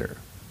differentiator.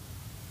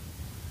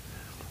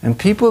 And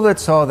people that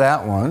saw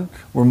that one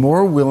were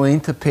more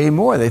willing to pay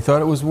more. They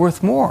thought it was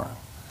worth more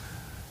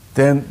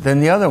than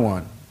the other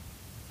one.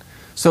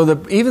 So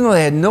even though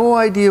they had no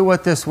idea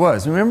what this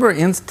was, remember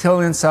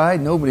Intel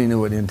Inside? Nobody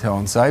knew what Intel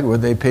Inside was.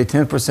 They paid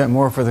 10%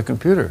 more for the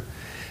computer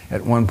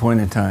at one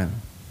point in time.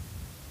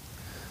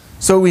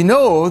 So we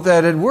know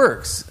that it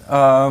works.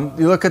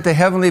 You look at the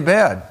heavenly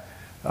bed.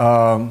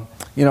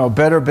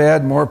 Better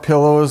bed, more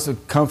pillows, a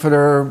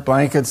comforter,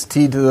 blankets,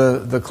 teed to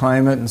the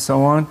climate, and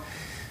so on.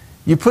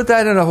 You put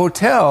that in a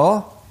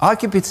hotel,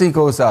 occupancy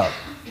goes up.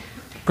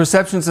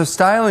 Perceptions of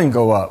styling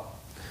go up.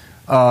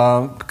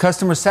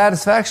 Customer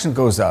satisfaction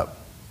goes up.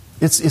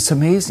 It's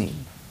amazing.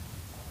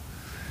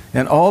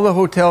 And all the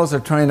hotels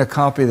are trying to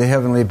copy the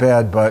heavenly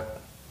bed,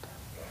 but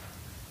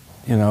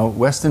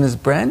Weston has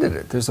branded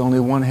it. There's only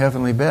one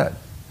heavenly bed.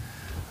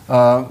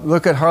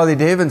 Look at Harley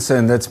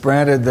Davidson that's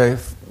branded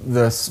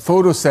the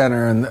photo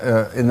center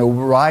in the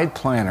ride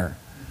planner.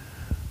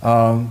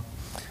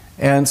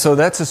 And so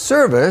that's a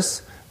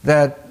service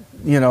that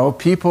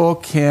people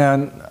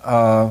can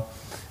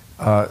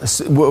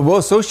will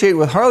associate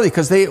with Harley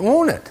because they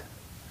own it.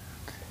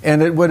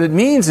 And what it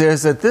means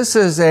is that this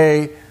is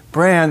a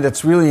brand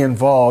that's really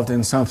involved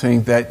in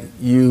something that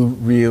you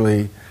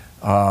really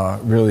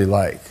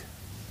like.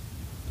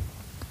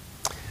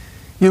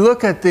 You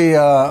look at the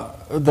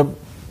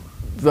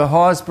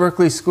Haas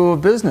Berkeley School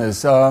of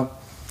Business. The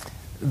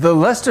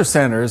Lester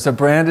Center is a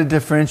branded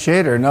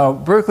differentiator. Now,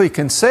 Berkeley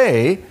can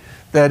say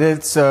that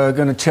it's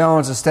going to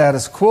challenge the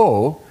status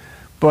quo,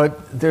 but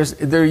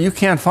you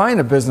can't find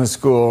a business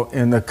school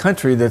in the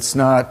country that's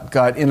not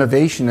got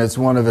innovation as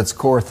one of its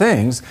core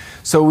things.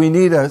 So we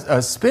need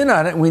a spin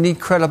on it, and we need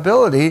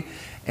credibility,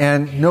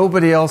 and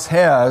nobody else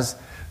has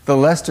the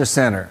Lester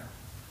Center.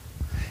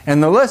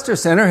 And the Lester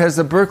Center has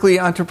the Berkeley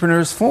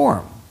Entrepreneurs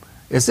Forum.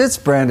 It's its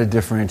branded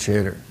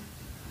differentiator.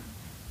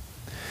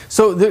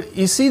 So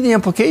you see the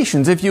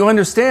implications. If you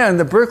understand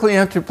the Berkeley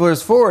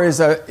Entrepreneurs Forum is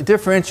a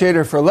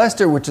differentiator for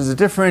Lester, which is a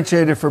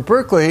differentiator for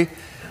Berkeley,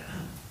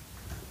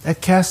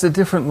 that casts a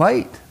different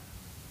light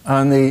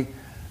on the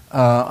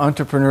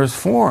Entrepreneurs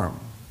Forum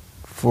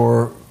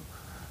for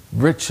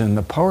Rich and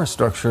the power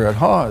structure at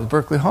Haas,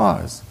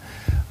 Berkeley-Haas.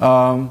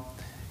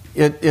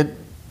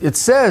 It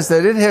says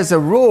that it has a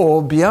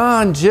role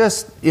beyond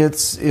just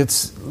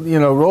its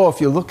role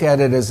if you look at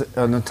it as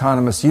an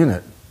autonomous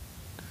unit.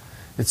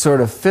 It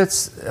sort of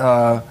fits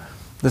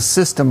the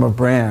system of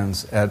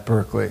brands at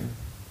Berkeley.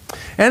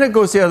 And it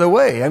goes the other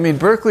way. I mean,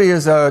 Berkeley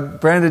is a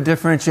branded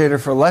differentiator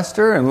for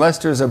Lester, and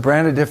Lester is a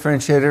branded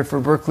differentiator for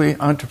Berkeley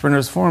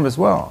Entrepreneurs Forum as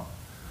well.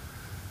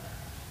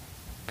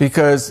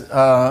 Because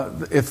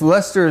if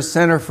Lester's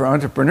Center for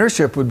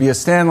Entrepreneurship would be a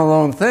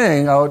standalone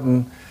thing out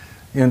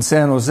in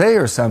San Jose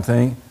or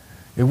something,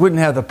 it wouldn't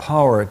have the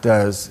power it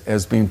does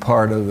as being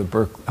part of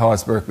the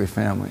Haas Berkeley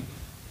family.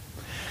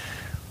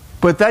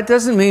 But that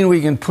doesn't mean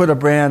we can put a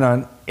brand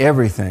on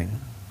everything.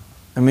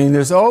 I mean,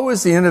 there's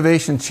always the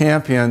innovation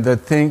champion that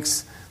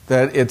thinks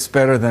that it's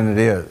better than it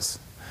is.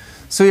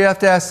 So you have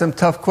to ask some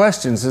tough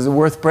questions. Is it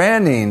worth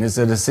branding? Is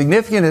it a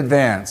significant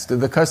advance? Do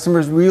the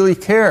customers really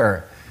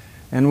care?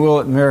 And will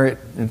it merit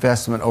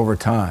investment over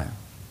time?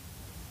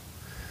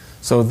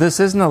 So this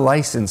isn't a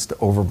license to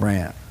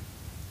overbrand.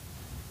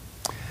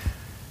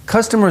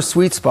 Customer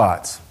sweet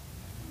spots.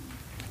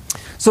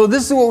 So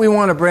this is what we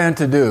want a brand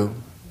to do.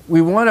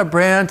 We want a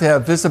brand to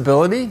have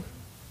visibility,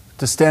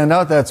 to stand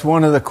out. That's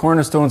one of the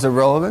cornerstones of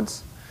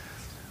relevance.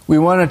 We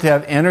want it to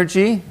have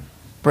energy.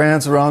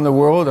 Brands around the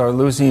world are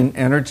losing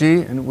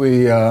energy, and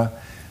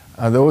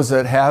those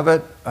that have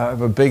it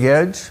have a big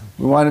edge.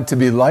 We want it to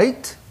be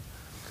light.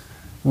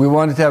 We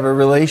want it to have a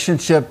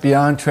relationship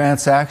beyond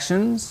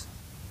transactions.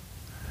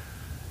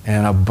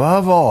 And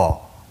above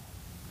all,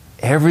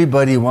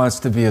 everybody wants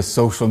to be a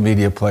social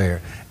media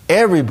player.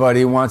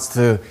 Everybody wants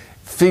to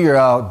figure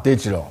out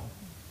digital.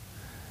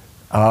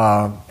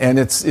 And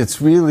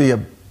it's really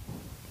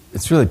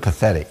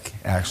pathetic,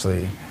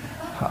 actually,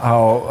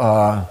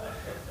 how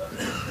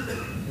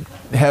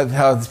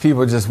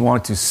people just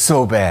want to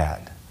so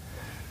bad.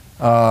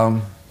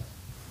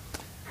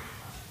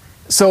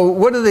 So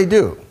what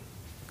do?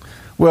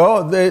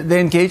 Well, they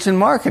engage in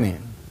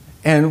marketing.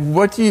 And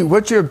what's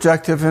your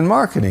objective in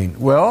marketing?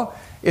 Well,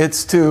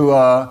 it's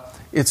to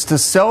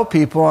sell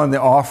people on the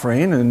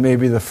offering and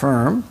maybe the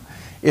firm.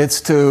 It's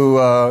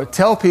to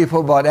tell people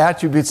about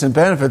attributes and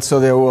benefits so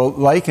they will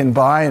like and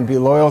buy and be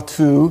loyal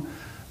to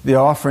the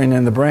offering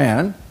and the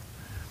brand.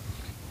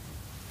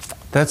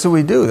 That's what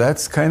we do.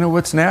 That's kind of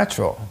what's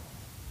natural.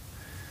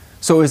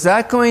 So is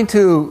that going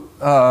to,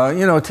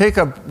 take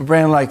a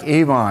brand like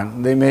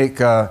Avon. They make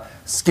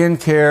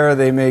skincare,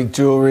 they make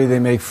jewelry, they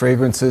make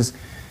fragrances.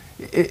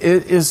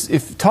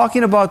 If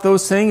talking about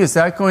those things, is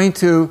that going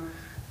to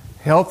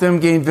help them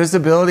gain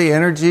visibility,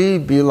 energy,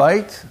 be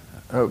liked,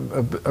 a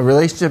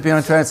relationship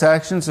beyond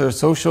transactions, or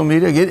social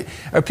media?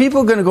 Are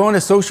people going to go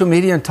into social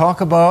media and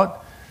talk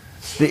about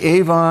the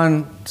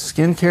Avon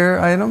skincare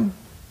item?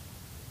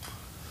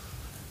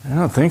 I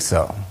don't think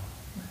so.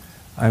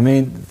 I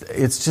mean,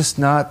 it's just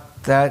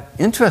not that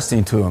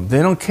interesting to them.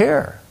 They don't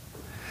care.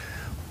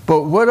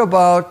 But what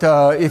about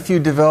if you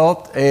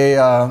developed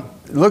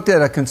looked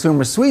at a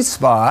consumer sweet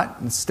spot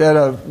instead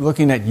of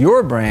looking at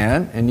your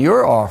brand and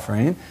your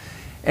offering,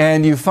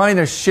 and you find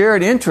a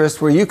shared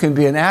interest where you can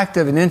be an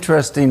active and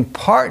interesting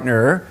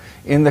partner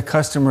in the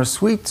customer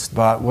sweet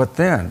spot? What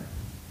then?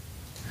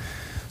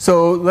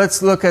 So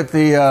let's look at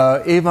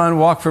the Avon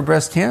Walk for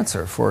Breast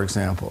Cancer, for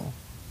example.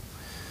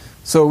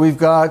 So we've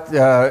got,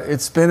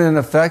 it's been in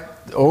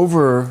effect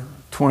over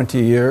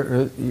 20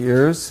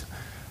 years.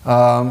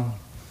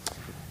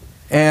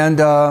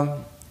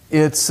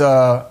 It's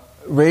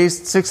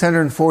raised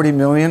 $640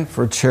 million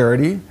for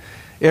charity.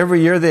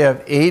 Every year they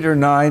have 8 or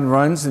 9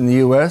 runs in the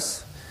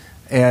U.S.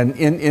 And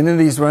in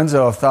these runs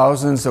there are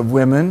thousands of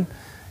women,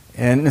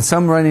 and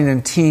some running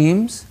in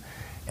teams.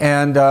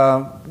 And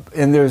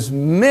there's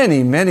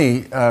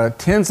many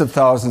tens of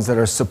thousands that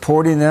are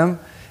supporting them,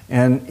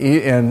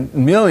 and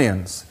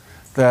millions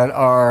that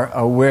are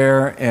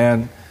aware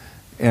and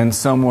in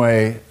some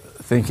way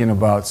thinking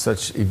about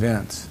such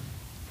events.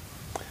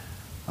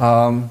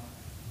 And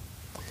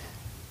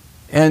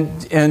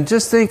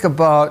just think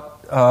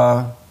about,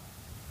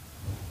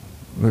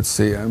 let's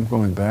see, I'm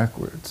going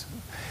backwards.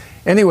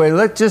 Anyway,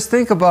 let's just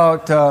think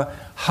about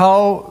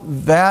how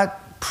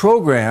that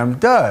program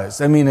does.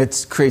 I mean,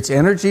 it creates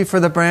energy for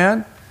the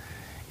brand.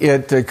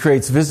 It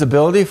creates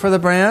visibility for the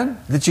brand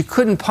that you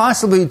couldn't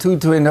possibly do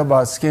to end up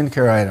about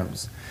skincare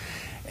items.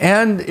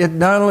 And it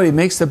not only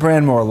makes the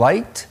brand more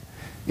liked,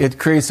 it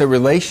creates a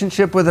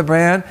relationship with the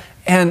brand,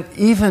 and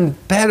even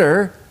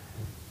better,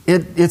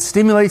 it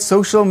stimulates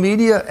social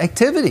media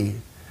activity.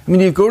 I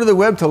mean, you go to the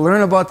web to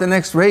learn about the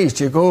next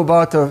race. You go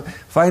about to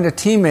find a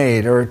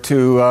teammate or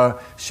to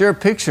share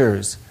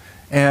pictures.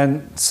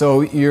 And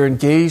so you're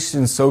engaged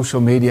in social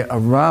media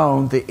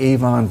around the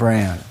Avon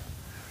brand.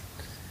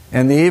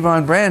 And the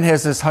Avon brand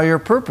has this higher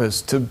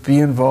purpose to be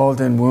involved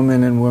in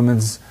women and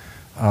women's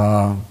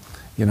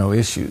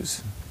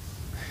issues.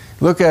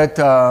 Look at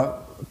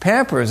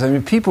Pampers. I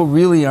mean, people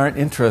really aren't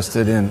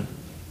interested in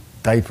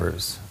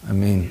diapers. I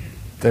mean,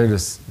 they're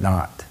just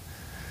not.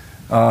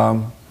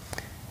 But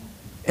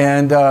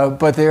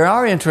they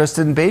are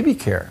interested in baby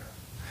care.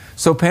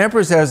 So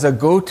Pampers has a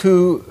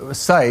go-to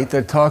site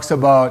that talks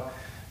about,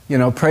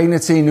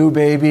 pregnancy, new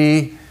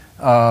baby,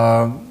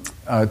 to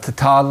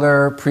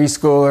toddler,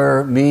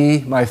 preschooler,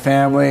 me, my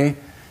family,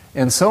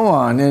 and so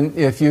on. And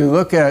if you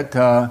look at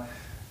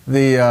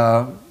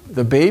the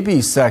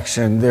baby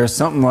section, there's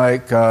something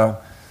like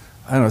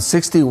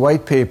 60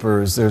 white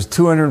papers. There's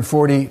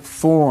 240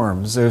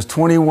 forms. There's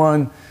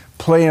 21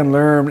 play and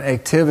learn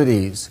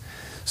activities.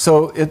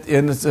 So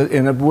it's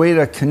in a way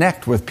to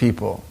connect with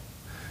people.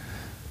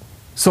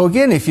 So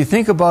again, if you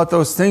think about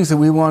those things that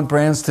we want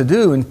brands to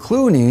do,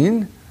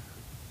 including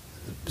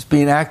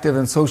being active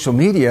in social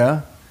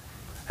media,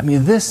 I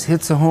mean, this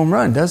hits a home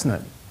run, doesn't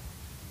it?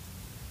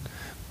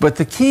 But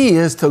the key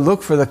is to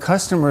look for the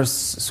customer's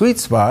sweet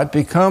spot,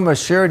 become a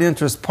shared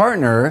interest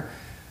partner,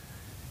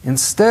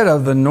 instead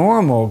of the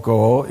normal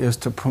goal is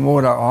to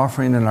promote our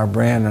offering and our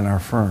brand and our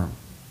firm.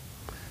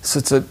 So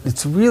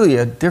it's really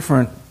a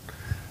different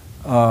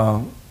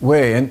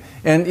way. And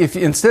if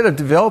instead of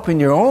developing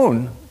your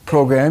own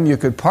program, you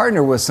could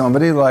partner with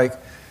somebody like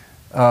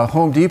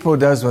Home Depot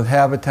does with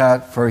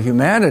Habitat for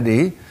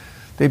Humanity.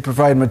 They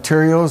provide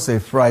materials, they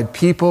provide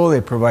people,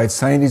 they provide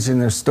signage in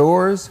their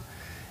stores.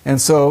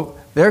 And so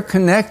they're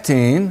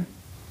connecting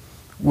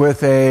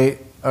with a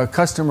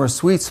customer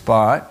sweet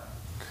spot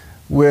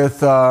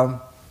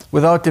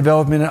without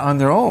developing it on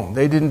their own.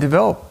 They didn't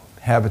develop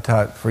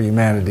Habitat for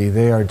Humanity.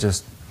 They are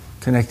just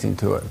connecting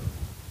to it.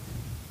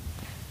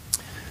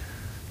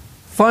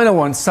 Final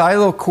one,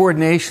 silo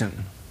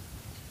coordination.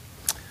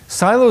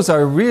 Silos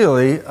are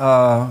really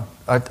a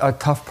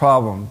tough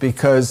problem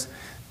because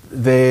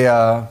they,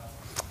 I'm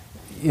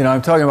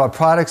talking about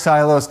product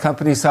silos,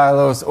 company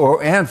silos,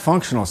 and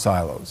functional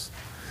silos.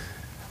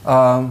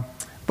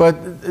 But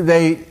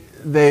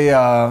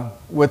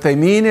what they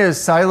mean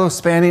is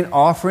silo-spanning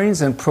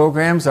offerings and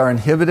programs are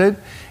inhibited.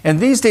 And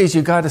these days,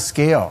 you've got to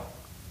scale.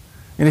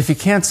 And if you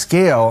can't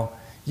scale,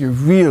 you're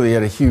really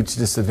at a huge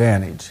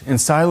disadvantage.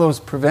 And silos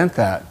prevent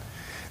that.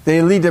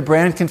 They lead to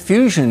brand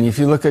confusion. If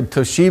you look at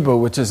Toshiba,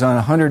 which is on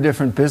 100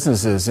 different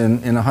businesses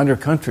in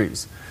 100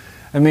 countries.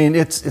 I mean,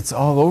 it's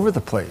all over the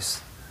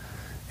place.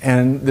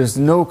 And there's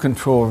no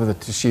control over the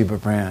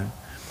Toshiba brand.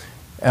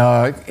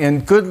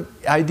 And good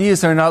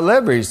ideas are not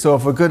leveraged. So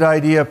if a good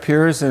idea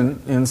appears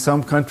in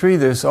some country,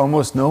 there's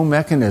almost no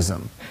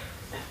mechanism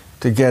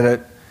to get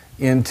it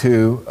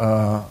into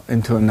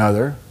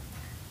another.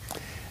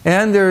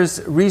 And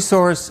there's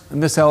resource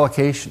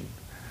misallocation.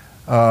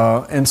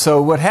 And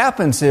so what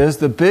happens is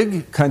the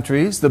big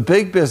countries, the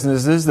big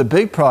businesses, the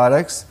big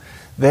products,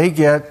 they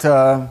get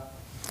the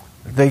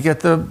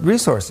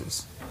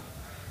resources.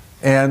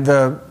 And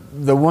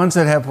the ones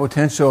that have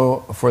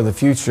potential for the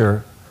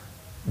future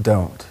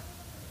don't,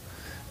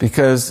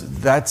 because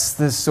that's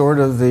the sort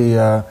of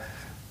the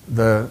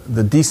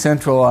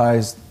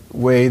decentralized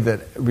way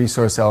that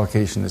resource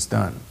allocation is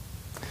done.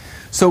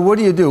 So what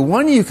do?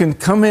 One, you can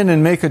come in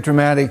and make a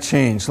dramatic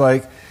change.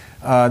 Like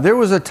there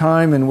was a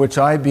time in which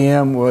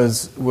IBM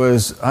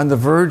was on the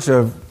verge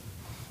of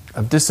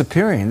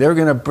disappearing. They were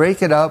going to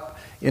break it up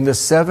into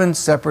 7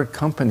 separate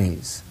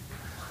companies.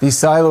 These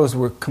silos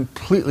were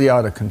completely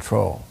out of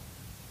control.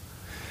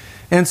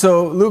 And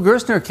so Lou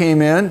Gerstner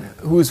came in,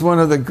 who's one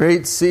of the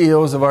great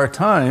CEOs of our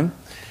time,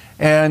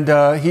 and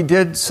he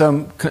did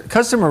some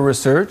customer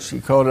research.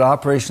 He called it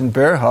Operation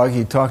Bear Hug.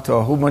 He talked to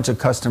a whole bunch of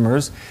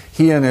customers,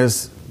 he and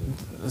his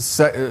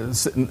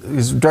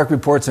direct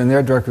reports and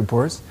their direct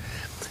reports.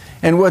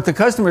 And what the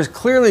customers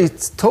clearly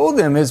told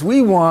them is,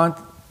 we want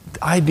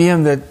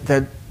IBM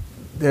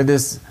that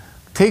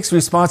takes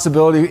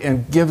responsibility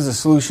and gives a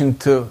solution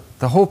to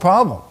the whole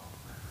problem.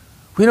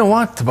 We don't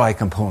want to buy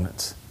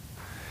components.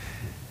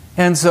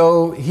 And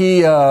so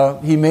he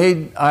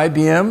made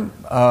IBM,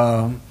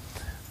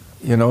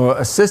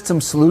 a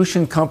system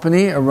solution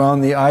company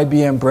around the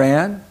IBM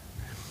brand.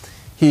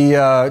 He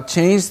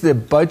changed the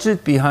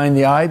budget behind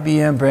the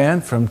IBM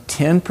brand from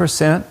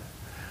 10%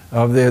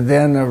 of the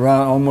then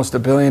around almost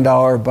 $1 billion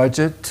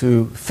budget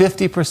to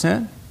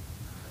 50%.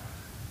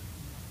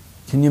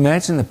 Can you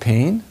imagine the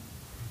pain?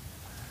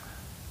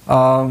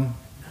 And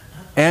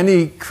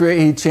he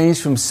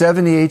changed from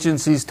 70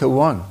 agencies to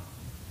 1.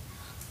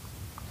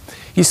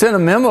 He sent a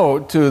memo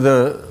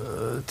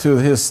to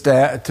his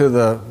staff, to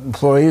the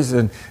employees,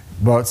 and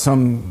about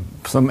some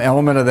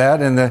element of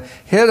that. And the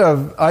head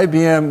of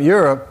IBM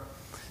Europe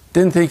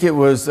didn't think it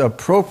was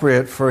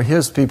appropriate for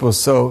his people,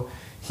 so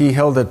he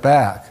held it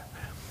back.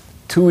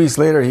 2 weeks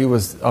later, he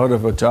was out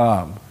of a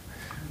job.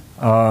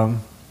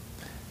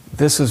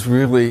 This is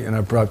really an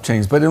abrupt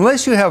change. But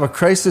unless you have a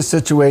crisis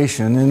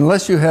situation,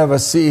 unless you have a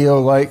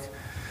CEO like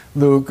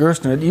Lou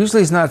Gerstner, it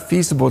usually is not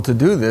feasible to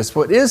do this.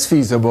 What is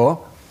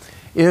feasible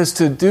is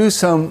to do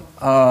some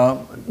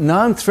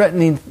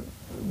non-threatening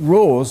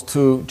rules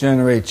to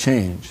generate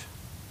change.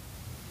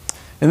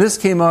 And this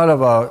came out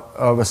of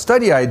a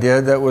study I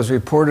did that was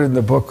reported in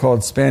the book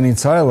called Spanning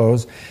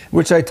Silos,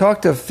 which I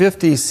talked to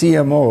 50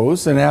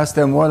 CMOs and asked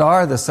them, what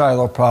are the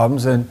silo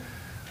problems and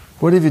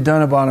what have you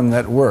done about them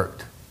that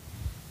worked?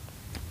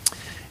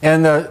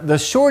 And the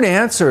short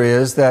answer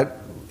is that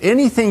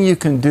anything you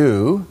can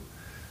do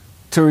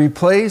to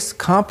replace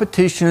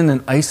competition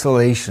and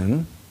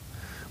isolation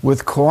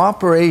with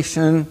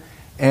cooperation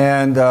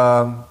and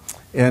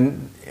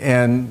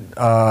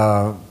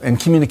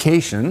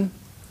communication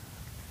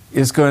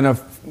is going to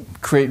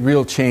create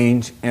real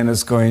change and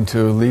is going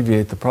to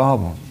alleviate the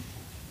problem.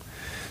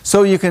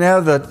 So you can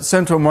have the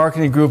central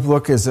marketing group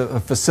look as a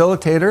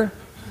facilitator,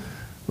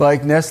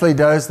 like Nestle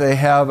does. They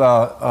have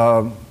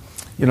a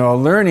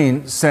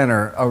learning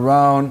center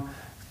around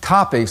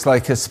topics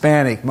like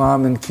Hispanic,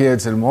 mom and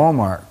kids, and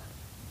Walmart.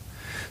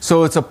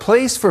 So it's a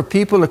place for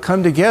people to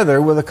come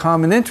together with a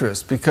common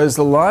interest, because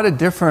a lot of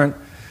different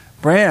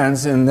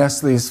brands in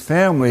Nestle's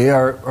family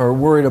are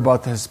worried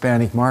about the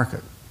Hispanic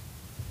market.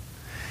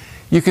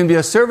 You can be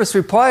a service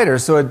replier.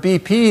 So at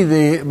BP,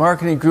 the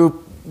marketing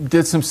group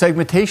did some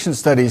segmentation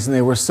studies, and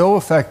they were so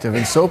effective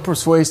and so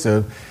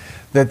persuasive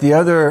that the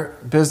other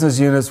business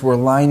units were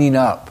lining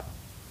up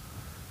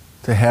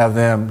to have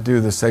them do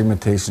the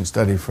segmentation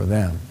study for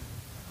them.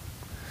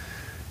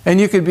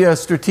 And you could be a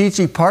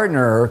strategic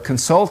partner or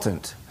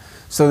consultant.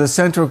 So the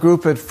central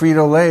group at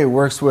Frito-Lay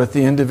works with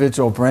the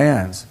individual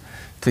brands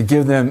to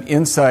give them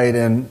insight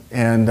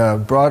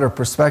and broader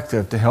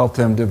perspective to help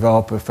them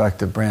develop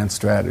effective brand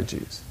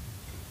strategies.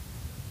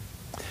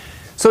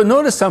 So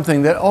notice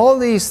something, that all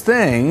these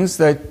things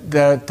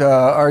that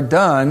are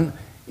done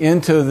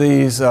into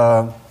these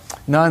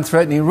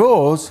non-threatening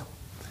roles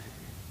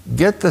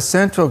get the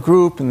central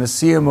group and the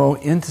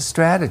CMO into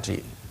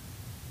strategy.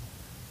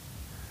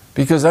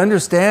 Because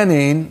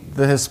understanding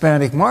the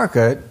Hispanic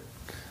market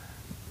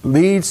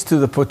leads to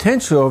the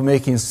potential of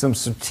making some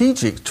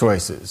strategic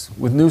choices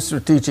with new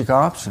strategic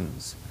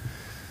options.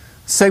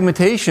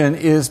 Segmentation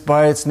is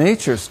by its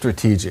nature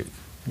strategic.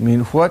 I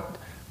mean, what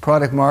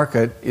product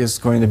market is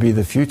going to be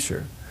the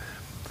future?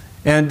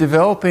 And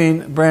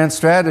developing brand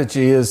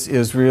strategy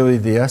is really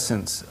the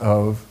essence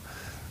of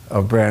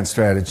brand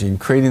strategy, and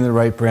creating the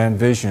right brand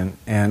vision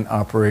and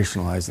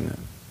operationalizing it.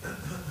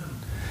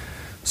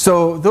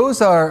 So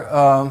those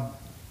are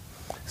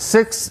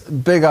 6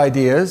 big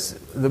ideas.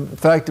 The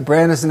fact that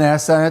brand is an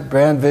asset,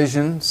 brand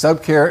vision,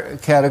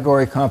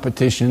 subcategory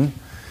competition,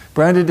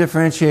 branded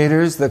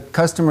differentiators, the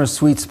customer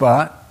sweet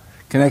spot,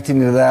 connecting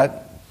to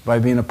that by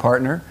being a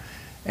partner,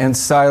 and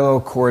silo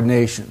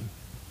coordination.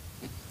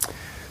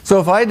 So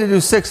if I had to do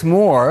 6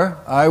 more,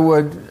 I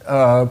would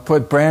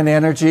put brand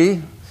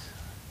energy.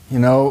 You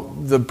know,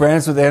 the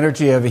brands with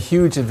energy have a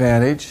huge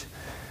advantage.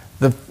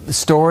 The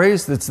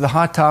stories, that's the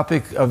hot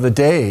topic of the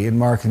day in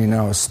marketing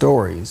now, is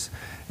stories.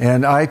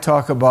 And I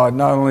talk about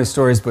not only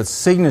stories, but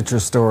signature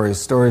stories,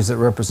 stories that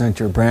represent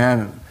your brand,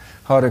 and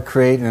how to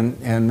create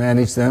and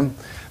manage them.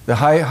 The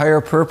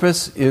higher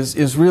purpose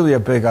is really a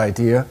big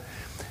idea.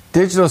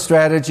 Digital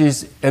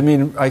strategies, I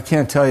mean, I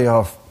can't tell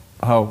you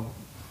how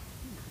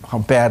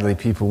badly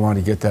people want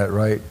to get that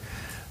right.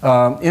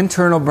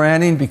 Internal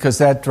branding, because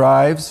that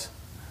drives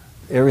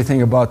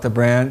everything about the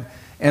brand.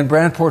 And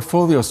brand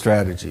portfolio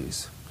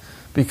strategies,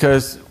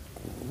 because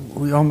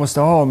we almost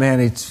all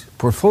manage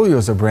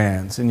portfolios of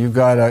brands, and you've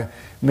got to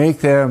make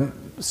them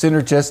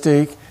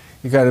synergistic,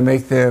 you've got to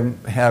make them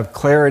have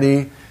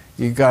clarity,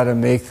 you've got to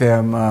make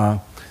them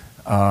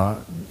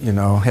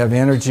have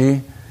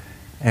energy.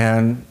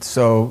 And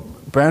so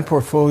brand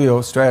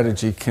portfolio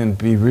strategy can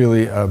be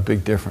really a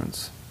big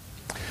difference.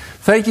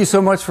 Thank you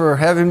so much for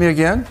having me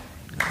again.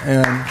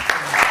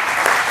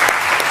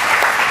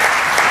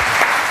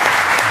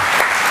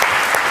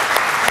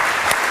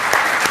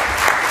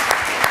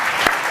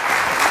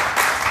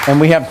 And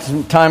we have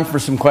some time for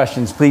some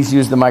questions. Please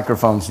use the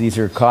microphones. These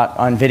are caught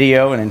on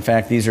video, and in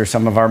fact, these are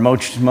some of our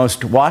most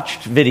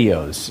watched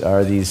videos,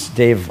 are these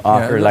Dave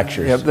Aaker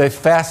lectures. Yeah, they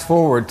fast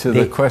forward to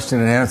the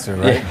question and answer,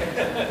 right?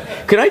 Yeah.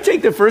 Can I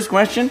take the first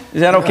question?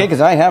 Is that okay?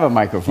 Because I have a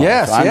microphone.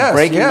 Yes, so I'm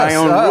breaking my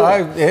own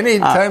rule. Any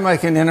time I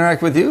can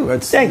interact with you,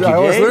 thank you, I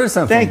always Dave. learn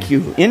something. Thank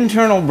you.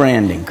 Internal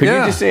branding. Could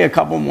you just say a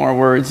couple more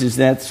words? Is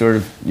that sort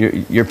of,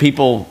 your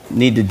people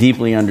need to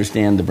deeply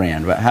understand the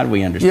brand. How do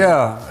we understand it?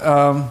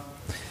 Yeah.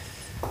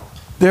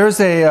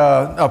 There's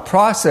a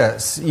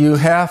process. You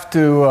have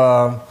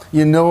to,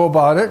 you know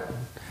about it.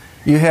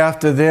 You have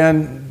to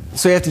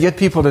so you have to get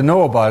people to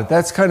know about it.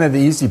 That's kind of the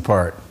easy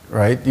part,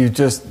 right? You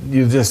just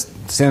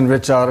send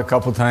Rich out a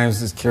couple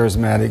times, this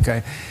charismatic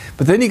guy.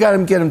 But then you got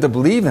to get him to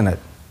believe in it.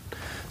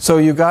 So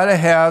you got to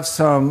have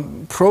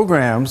some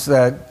programs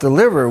that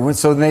deliver.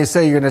 So when they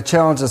say you're going to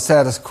challenge the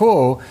status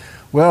quo,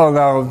 well,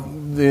 now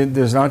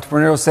there's an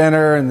entrepreneurial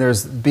center, and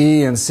there's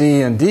B and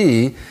C and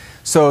D.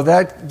 So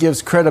that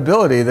gives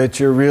credibility that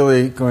you're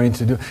really going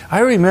to do. I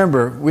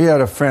remember we had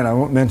a friend, I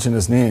won't mention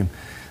his name,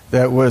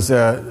 that was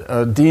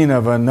a dean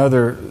of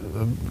another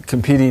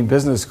competing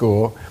business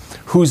school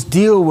whose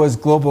deal was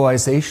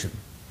globalization.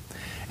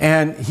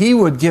 And he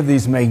would give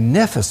these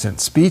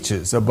magnificent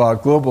speeches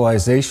about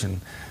globalization.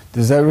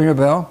 Does that ring a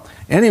bell?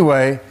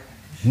 Anyway,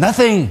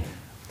 nothing.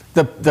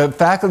 The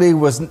faculty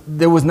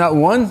there was not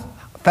one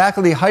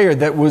faculty hired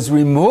that was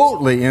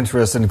remotely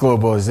interested in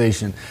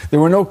globalization. There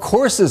were no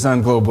courses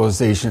on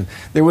globalization.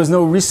 There was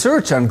no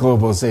research on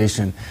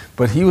globalization.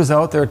 But he was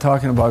out there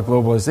talking about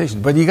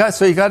globalization. But you got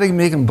to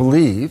make them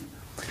believe,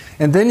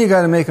 and then you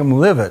got to make them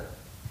live it.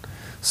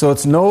 So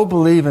it's know,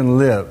 believe, and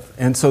live.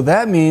 And so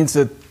that means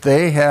that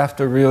they have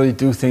to really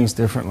do things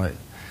differently,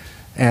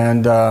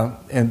 and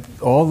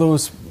all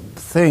those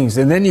things.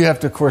 And then you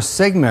have to, of course,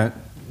 segment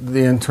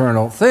the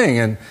internal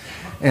thing,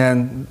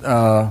 and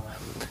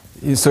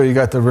so you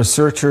got the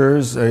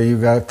researchers, you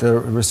got the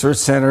research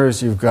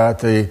centers, you've got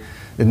the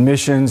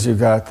admissions, you've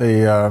got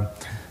the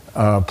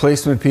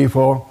placement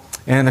people,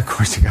 and of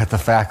course you got the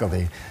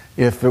faculty.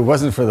 If it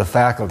wasn't for the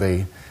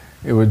faculty,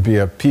 it would be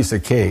a piece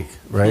of cake,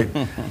 right?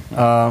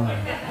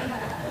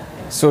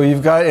 So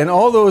you've got, and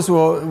all those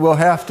will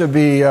have to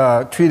be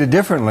treated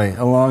differently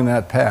along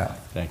that path.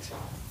 Thanks.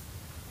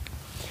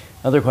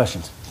 Other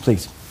questions,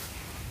 please.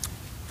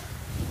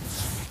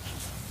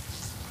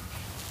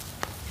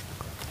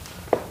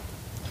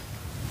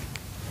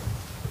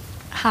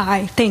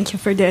 Hi, thank you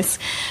for this.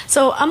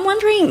 So I'm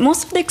wondering,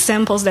 most of the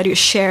examples that you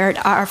shared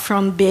are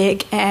from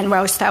big and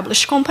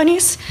well-established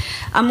companies.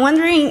 I'm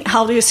wondering,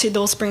 how do you see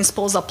those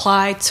principles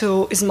apply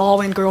to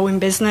small and growing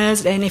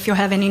business, and if you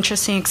have any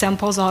interesting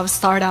examples of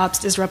startups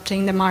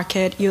disrupting the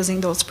market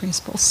using those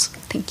principles?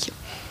 Thank you.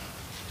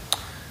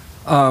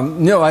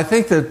 No, I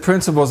think the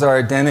principles are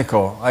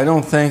identical. I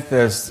don't think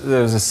there's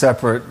a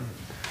separate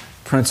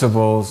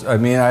principles. I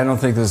mean, I don't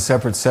think there's a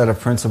separate set of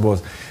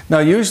principles. Now,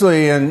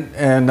 usually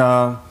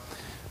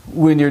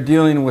when you're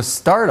dealing with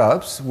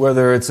startups,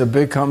 whether it's a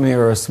big company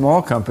or a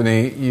small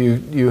company,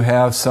 you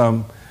have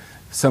some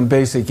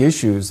basic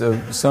issues.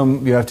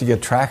 You have to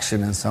get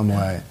traction in some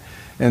way.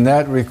 And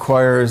that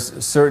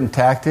requires certain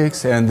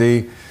tactics, and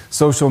the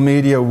social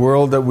media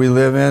world that we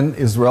live in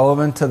is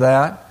relevant to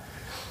that.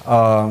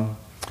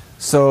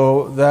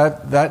 So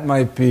that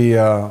might be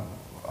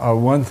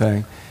one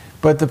thing.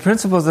 But the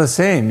principle's the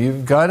same.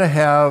 You've got to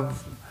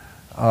have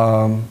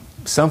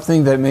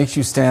something that makes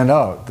you stand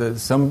out.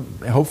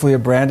 Hopefully a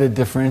branded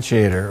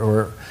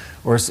differentiator,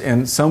 or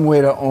in some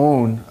way to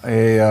own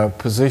a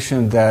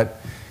position that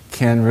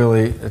can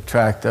really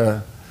attract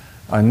a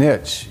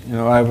niche. You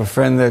know, I have a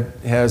friend that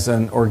has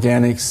an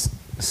organic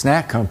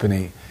snack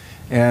company,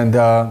 and they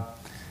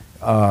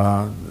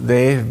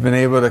have been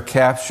able to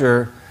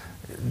capture,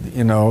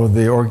 you know,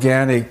 the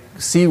organic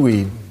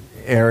seaweed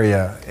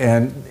area,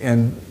 and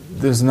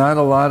there's not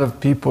a lot of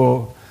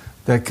people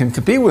that can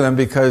compete with them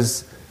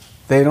because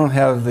they don't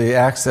have the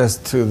access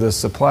to the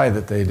supply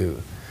that they do.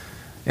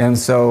 And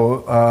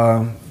so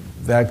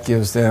that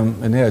gives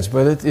them an edge.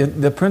 But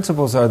the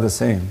principles are the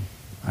same,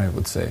 I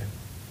would say.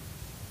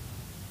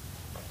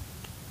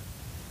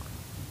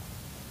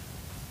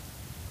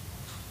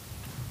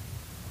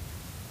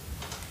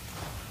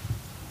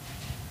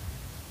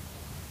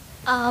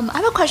 I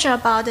have a question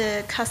about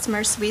the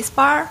customer sweet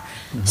spot.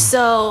 Mm-hmm.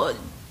 So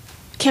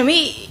can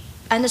we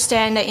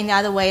understand that in the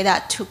other way,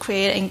 that to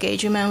create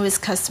engagement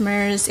with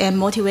customers and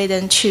motivate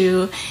them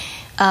to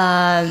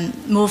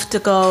move the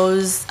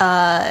goals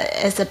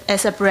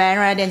as a brand,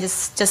 rather than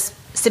just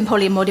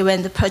simply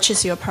motivate them to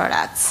purchase your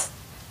products?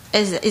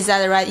 Is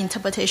that the right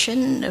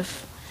interpretation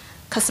of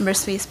customer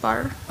sweet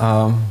spot?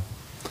 I'm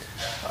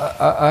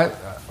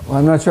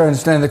not sure I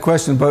understand the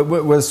question, but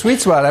with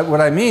sweet spot,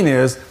 what I mean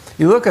is,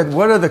 you look at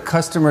what are the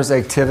customers'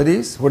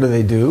 activities, what do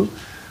they do?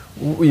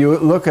 You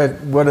look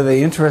at what are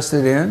they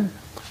interested in,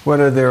 what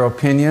are their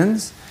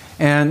opinions,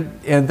 and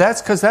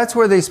that's because that's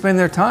where they spend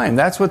their time.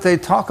 That's what they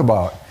talk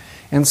about.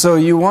 And so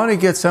you want to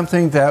get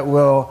something that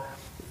will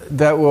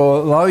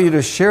allow you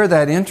to share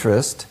that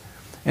interest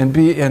and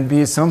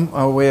be some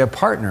way a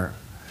partner.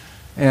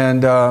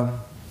 And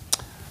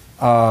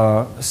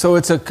so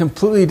it's a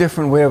completely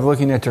different way of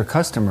looking at your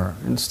customer.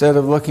 Instead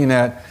of looking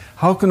at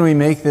how can we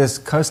make this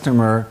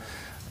customer,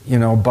 you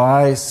know,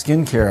 buy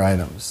skincare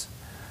items,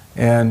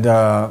 and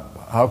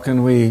how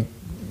can we,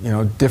 you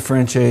know,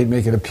 differentiate,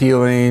 make it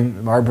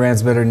appealing, our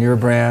brand's better than your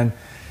brand.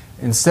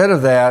 Instead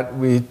of that,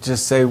 we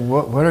just say,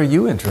 what are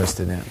you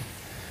interested in?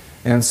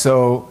 And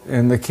so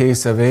in the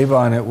case of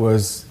Avon, it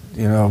was,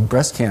 you know,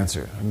 breast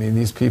cancer. I mean,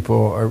 these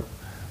people are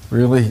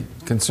really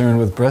concerned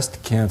with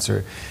breast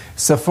cancer.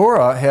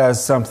 Sephora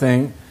has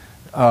something,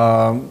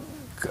 a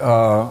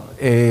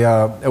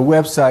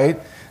website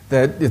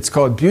that it's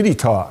called Beauty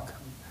Talk.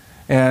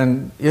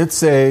 And it's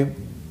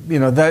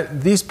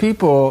that these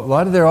people, a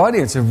lot of their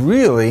audience are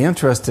really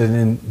interested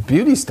in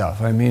beauty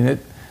stuff. I mean, it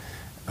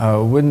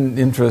wouldn't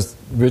interest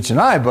Rich and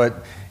I,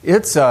 but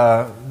it's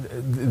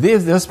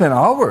they'll spend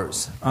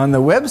hours on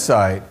the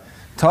website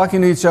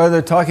talking to each other,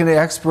 talking to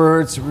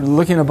experts,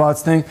 looking about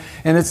things.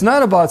 And it's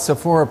not about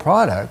Sephora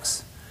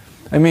products.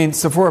 I mean,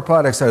 Sephora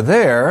products are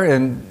there,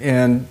 and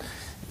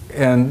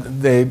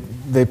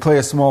they play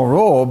a small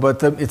role,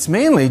 but it's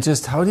mainly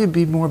just how do you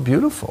be more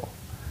beautiful.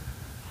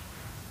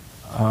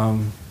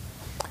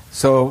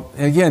 So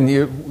again,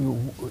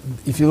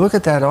 if you look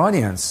at that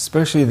audience,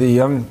 especially the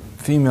young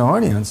female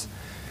audience,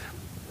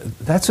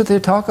 that's what they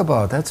talk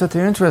about. That's what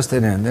they're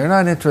interested in. They're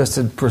not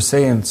interested per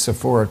se in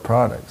Sephora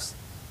products.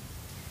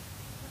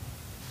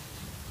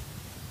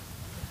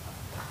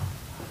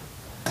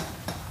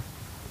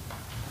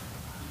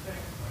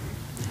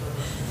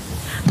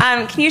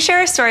 Can you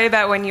share a story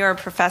about when you were a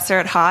professor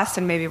at Haas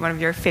and maybe one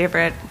of your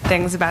favorite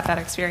things about that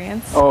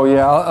experience? Oh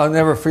yeah, I'll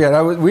never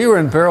forget. We were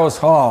in Barrows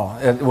Hall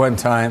at one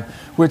time,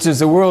 which is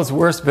the world's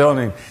worst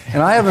building,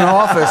 and I have an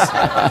office.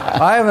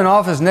 I have an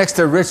office next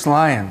to Rich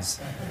Lyons,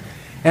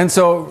 and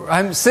so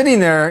I'm sitting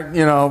there,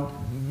 you know,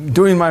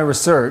 doing my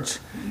research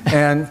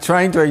and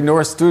trying to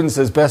ignore students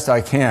as best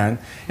I can.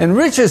 And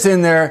Rich is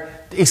in there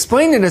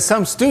explaining to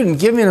some student,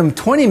 giving him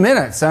 20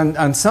 minutes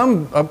on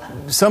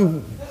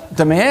some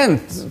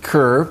demand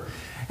curve,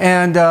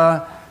 and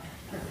I'm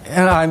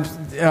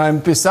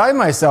beside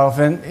myself,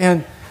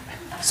 and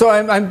so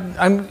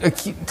I'm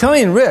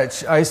telling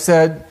Rich, I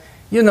said,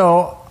 you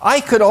know,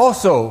 I could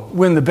also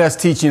win the best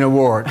teaching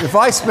award if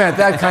I spent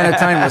that kind of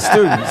time with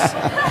students.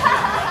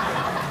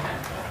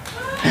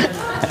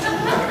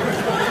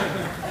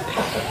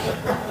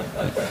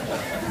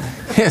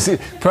 Yes,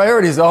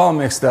 priorities all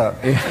mixed up.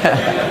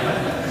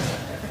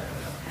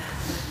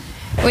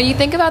 When you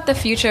think about the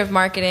future of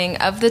marketing,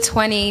 of the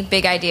 20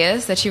 big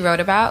ideas that you wrote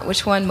about,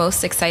 which one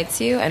most excites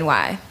you and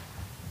why?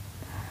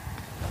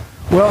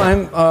 Well,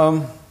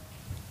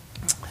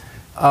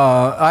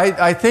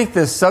 I think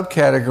this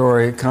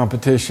subcategory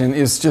competition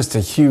is just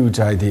a huge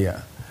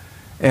idea,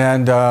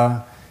 and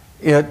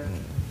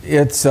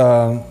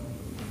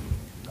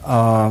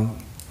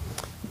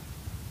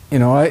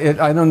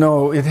I don't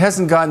know. It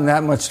hasn't gotten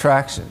that much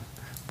traction,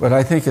 but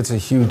I think it's a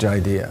huge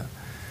idea.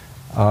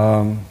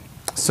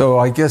 So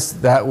I guess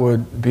that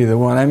would be the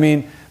one. I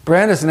mean,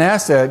 brand as an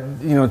asset,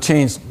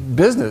 changed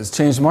business,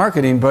 changed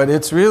marketing, but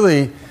it's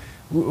really,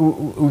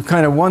 we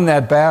kind of won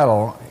that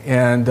battle,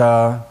 and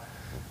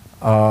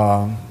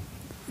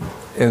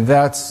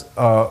that's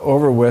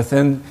over with.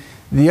 And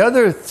the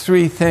other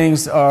three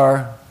things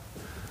are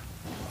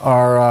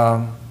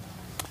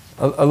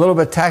a little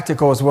bit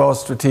tactical as well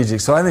as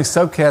strategic. So I think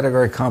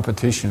subcategory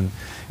competition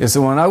is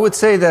the one. I would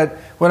say that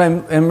what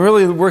I'm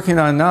really working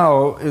on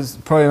now is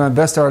probably my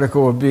best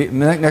article would be,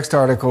 next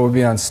article would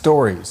be on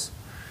stories.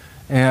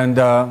 And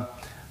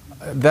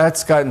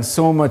that's gotten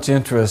so much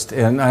interest,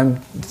 and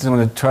I'm just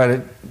going to try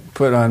to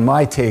put on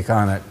my take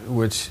on it,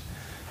 which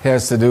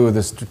has to do with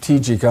the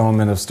strategic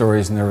element of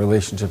stories and their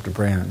relationship to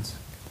brands.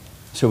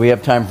 So we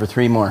have time for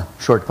 3 more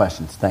short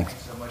questions. Thanks.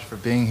 Thanks so much for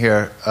being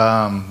here.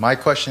 My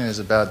question is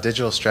about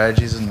digital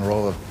strategies and the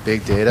role of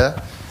big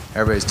data.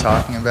 Everybody's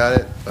talking about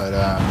it, but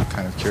I'm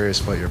kind of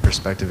curious what your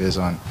perspective is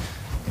on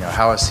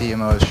how a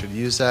CMO should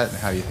use that and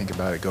how you think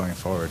about it going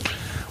forward.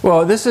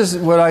 Well, this is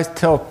what I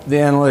tell the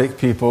analytic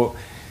people.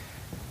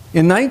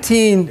 In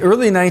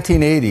early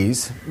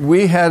 1980s,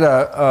 we had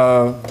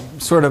a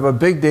sort of a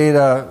big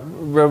data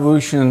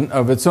revolution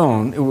of its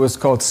own. It was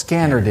called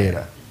scanner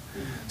data.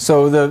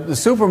 So the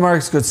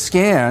supermarkets could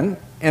scan,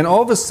 and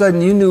all of a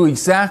sudden you knew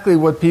exactly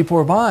what people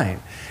were buying.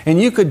 And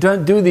you could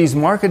do these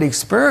market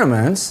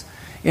experiments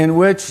in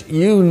which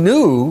you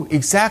knew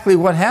exactly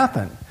what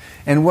happened.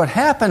 And what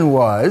happened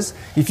was,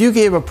 if you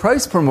gave a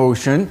price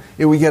promotion,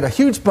 it would get a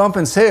huge bump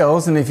in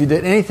sales, and if you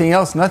did anything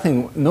else,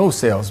 no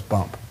sales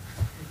bump.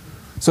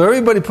 So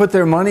everybody put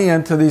their money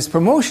into these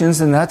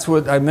promotions, and that's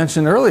what I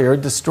mentioned earlier,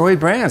 destroyed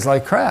brands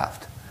like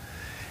Kraft.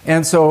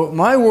 And so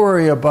my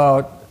worry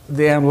about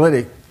the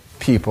analytic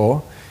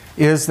people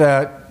is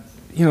that,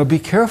 be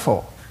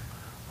careful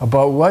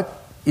about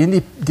what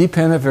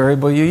independent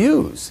variable you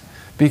use.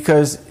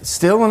 Because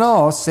still in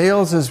all,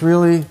 sales is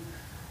really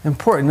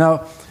important.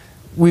 Now,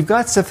 we've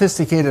got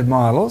sophisticated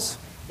models,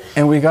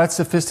 and we got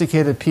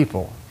sophisticated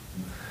people.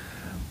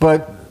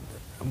 But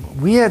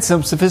we had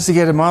some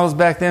sophisticated models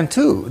back then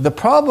too. The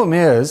problem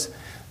is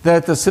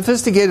that the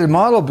sophisticated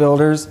model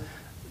builders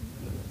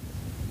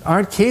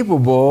aren't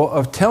capable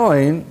of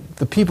telling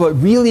the people that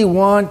really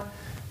want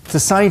to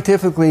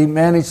scientifically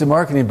manage the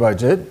marketing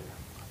budget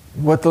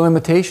what the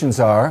limitations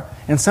are,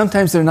 and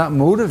sometimes they're not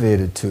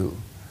motivated to,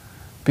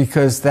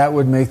 because that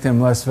would make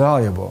them less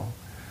valuable.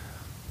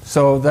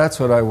 So that's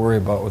what I worry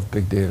about with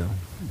big data.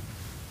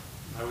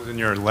 I was in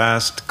your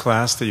last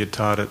class that you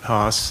taught at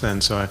Haas,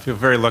 and so I feel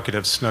very lucky to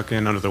have snuck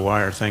in under the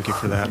wire. Thank you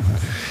for that.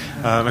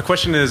 My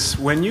question is,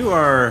 when you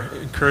are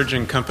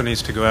encouraging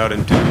companies to go out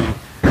and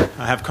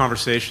have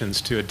conversations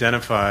to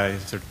identify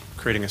if they're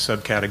creating a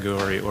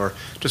subcategory or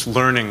just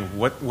learning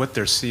what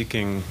they're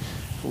seeking,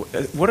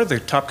 what are the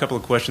top couple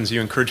of questions you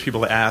encourage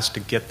people to ask to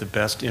get the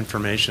best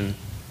information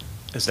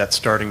as that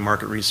starting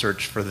market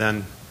research for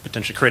then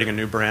potentially creating a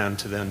new brand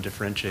to then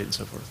differentiate and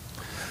so forth?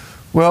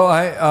 Well,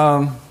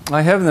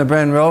 I have in the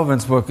brand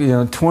relevance book,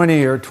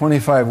 20 or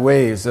 25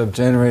 ways of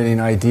generating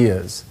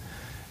ideas,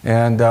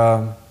 and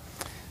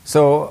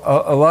so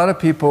a lot of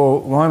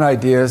people want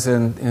ideas,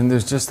 and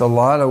there's just a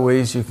lot of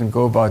ways you can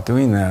go about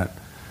doing that.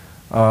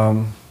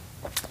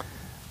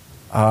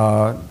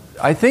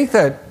 I think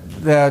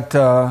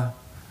that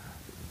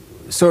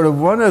sort of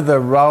one of the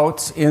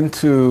routes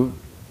into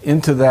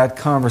that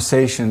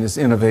conversation is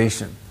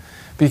innovation,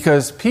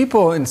 because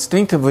people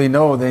instinctively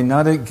know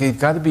they've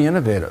got to be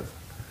innovative.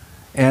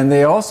 And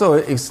they also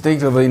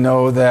instinctively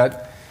know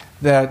that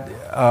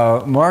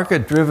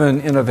market-driven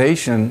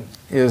innovation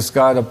has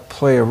got to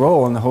play a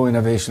role in the whole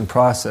innovation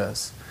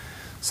process.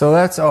 So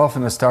that's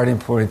often a starting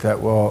point that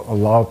will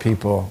allow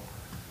people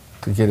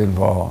to get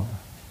involved.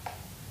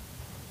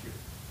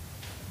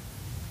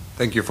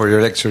 Thank you for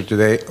your lecture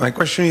today. My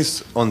question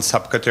is on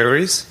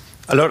subcategories.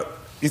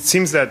 It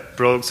seems that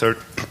products are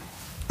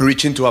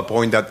reaching to a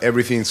point that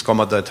everything's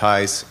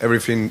commoditized,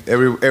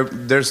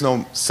 there's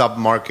no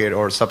sub-market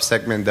or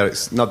sub-segment that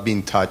is not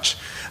being touched.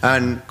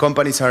 And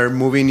companies are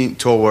moving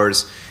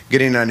towards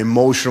getting an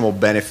emotional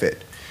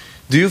benefit.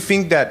 Do you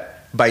think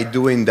that by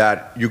doing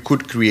that, you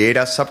could create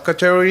a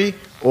subcategory,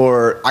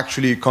 or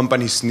actually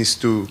companies need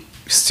to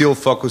still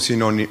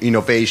focusing on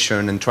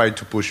innovation and try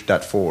to push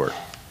that forward?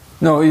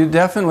 No, you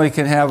definitely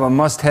can have a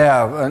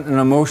must-have, an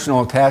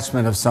emotional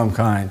attachment of some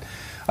kind.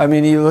 I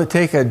mean, you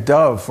take a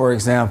Dove, for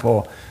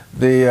example,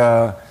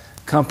 the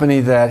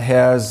company that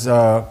has,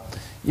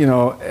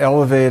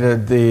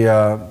 elevated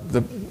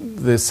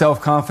the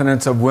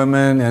self-confidence of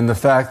women and the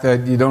fact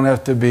that you don't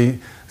have to be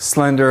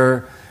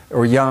slender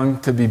or young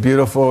to be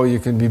beautiful. You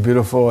can be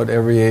beautiful at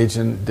every age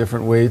and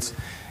different weights.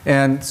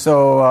 And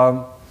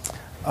so,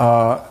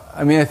 I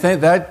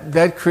think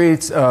that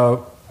creates an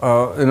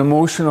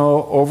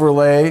emotional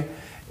overlay,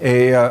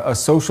 a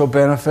social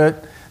benefit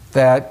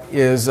that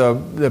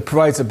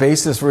provides a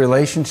basis for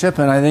relationship,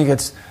 and I think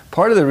it's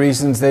part of the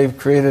reasons they've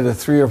created a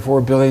 $3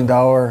 or $4 billion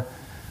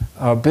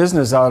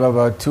business out of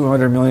a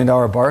 $200 million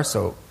bar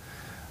soap.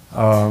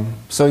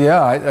 So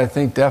yeah, I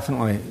think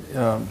definitely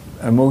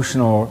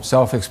emotional,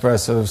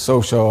 self-expressive,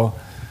 social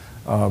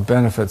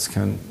benefits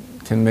can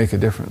make a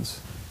difference.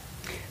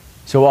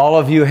 So all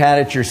of you had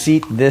at your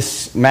seat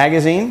this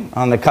magazine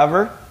on the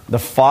cover, The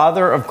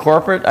Father of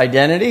Corporate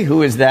Identity.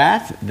 Who is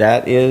that?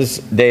 That is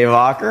Dave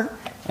Aaker.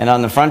 And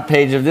on the front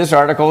page of this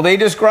article, they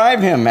describe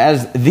him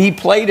as the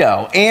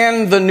Plato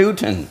and the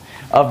Newton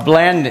of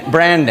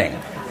branding.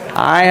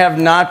 I have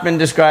not been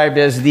described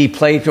as the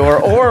Plato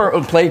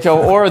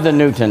or the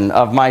Newton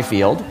of my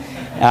field.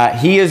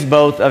 He is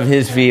both of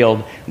his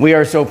field. We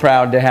are so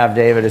proud to have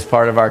David as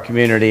part of our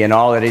community and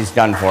all that he's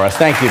done for us.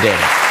 Thank you, David.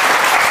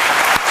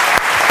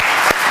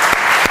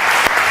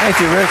 Thank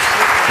you, Rich.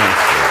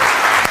 Thanks.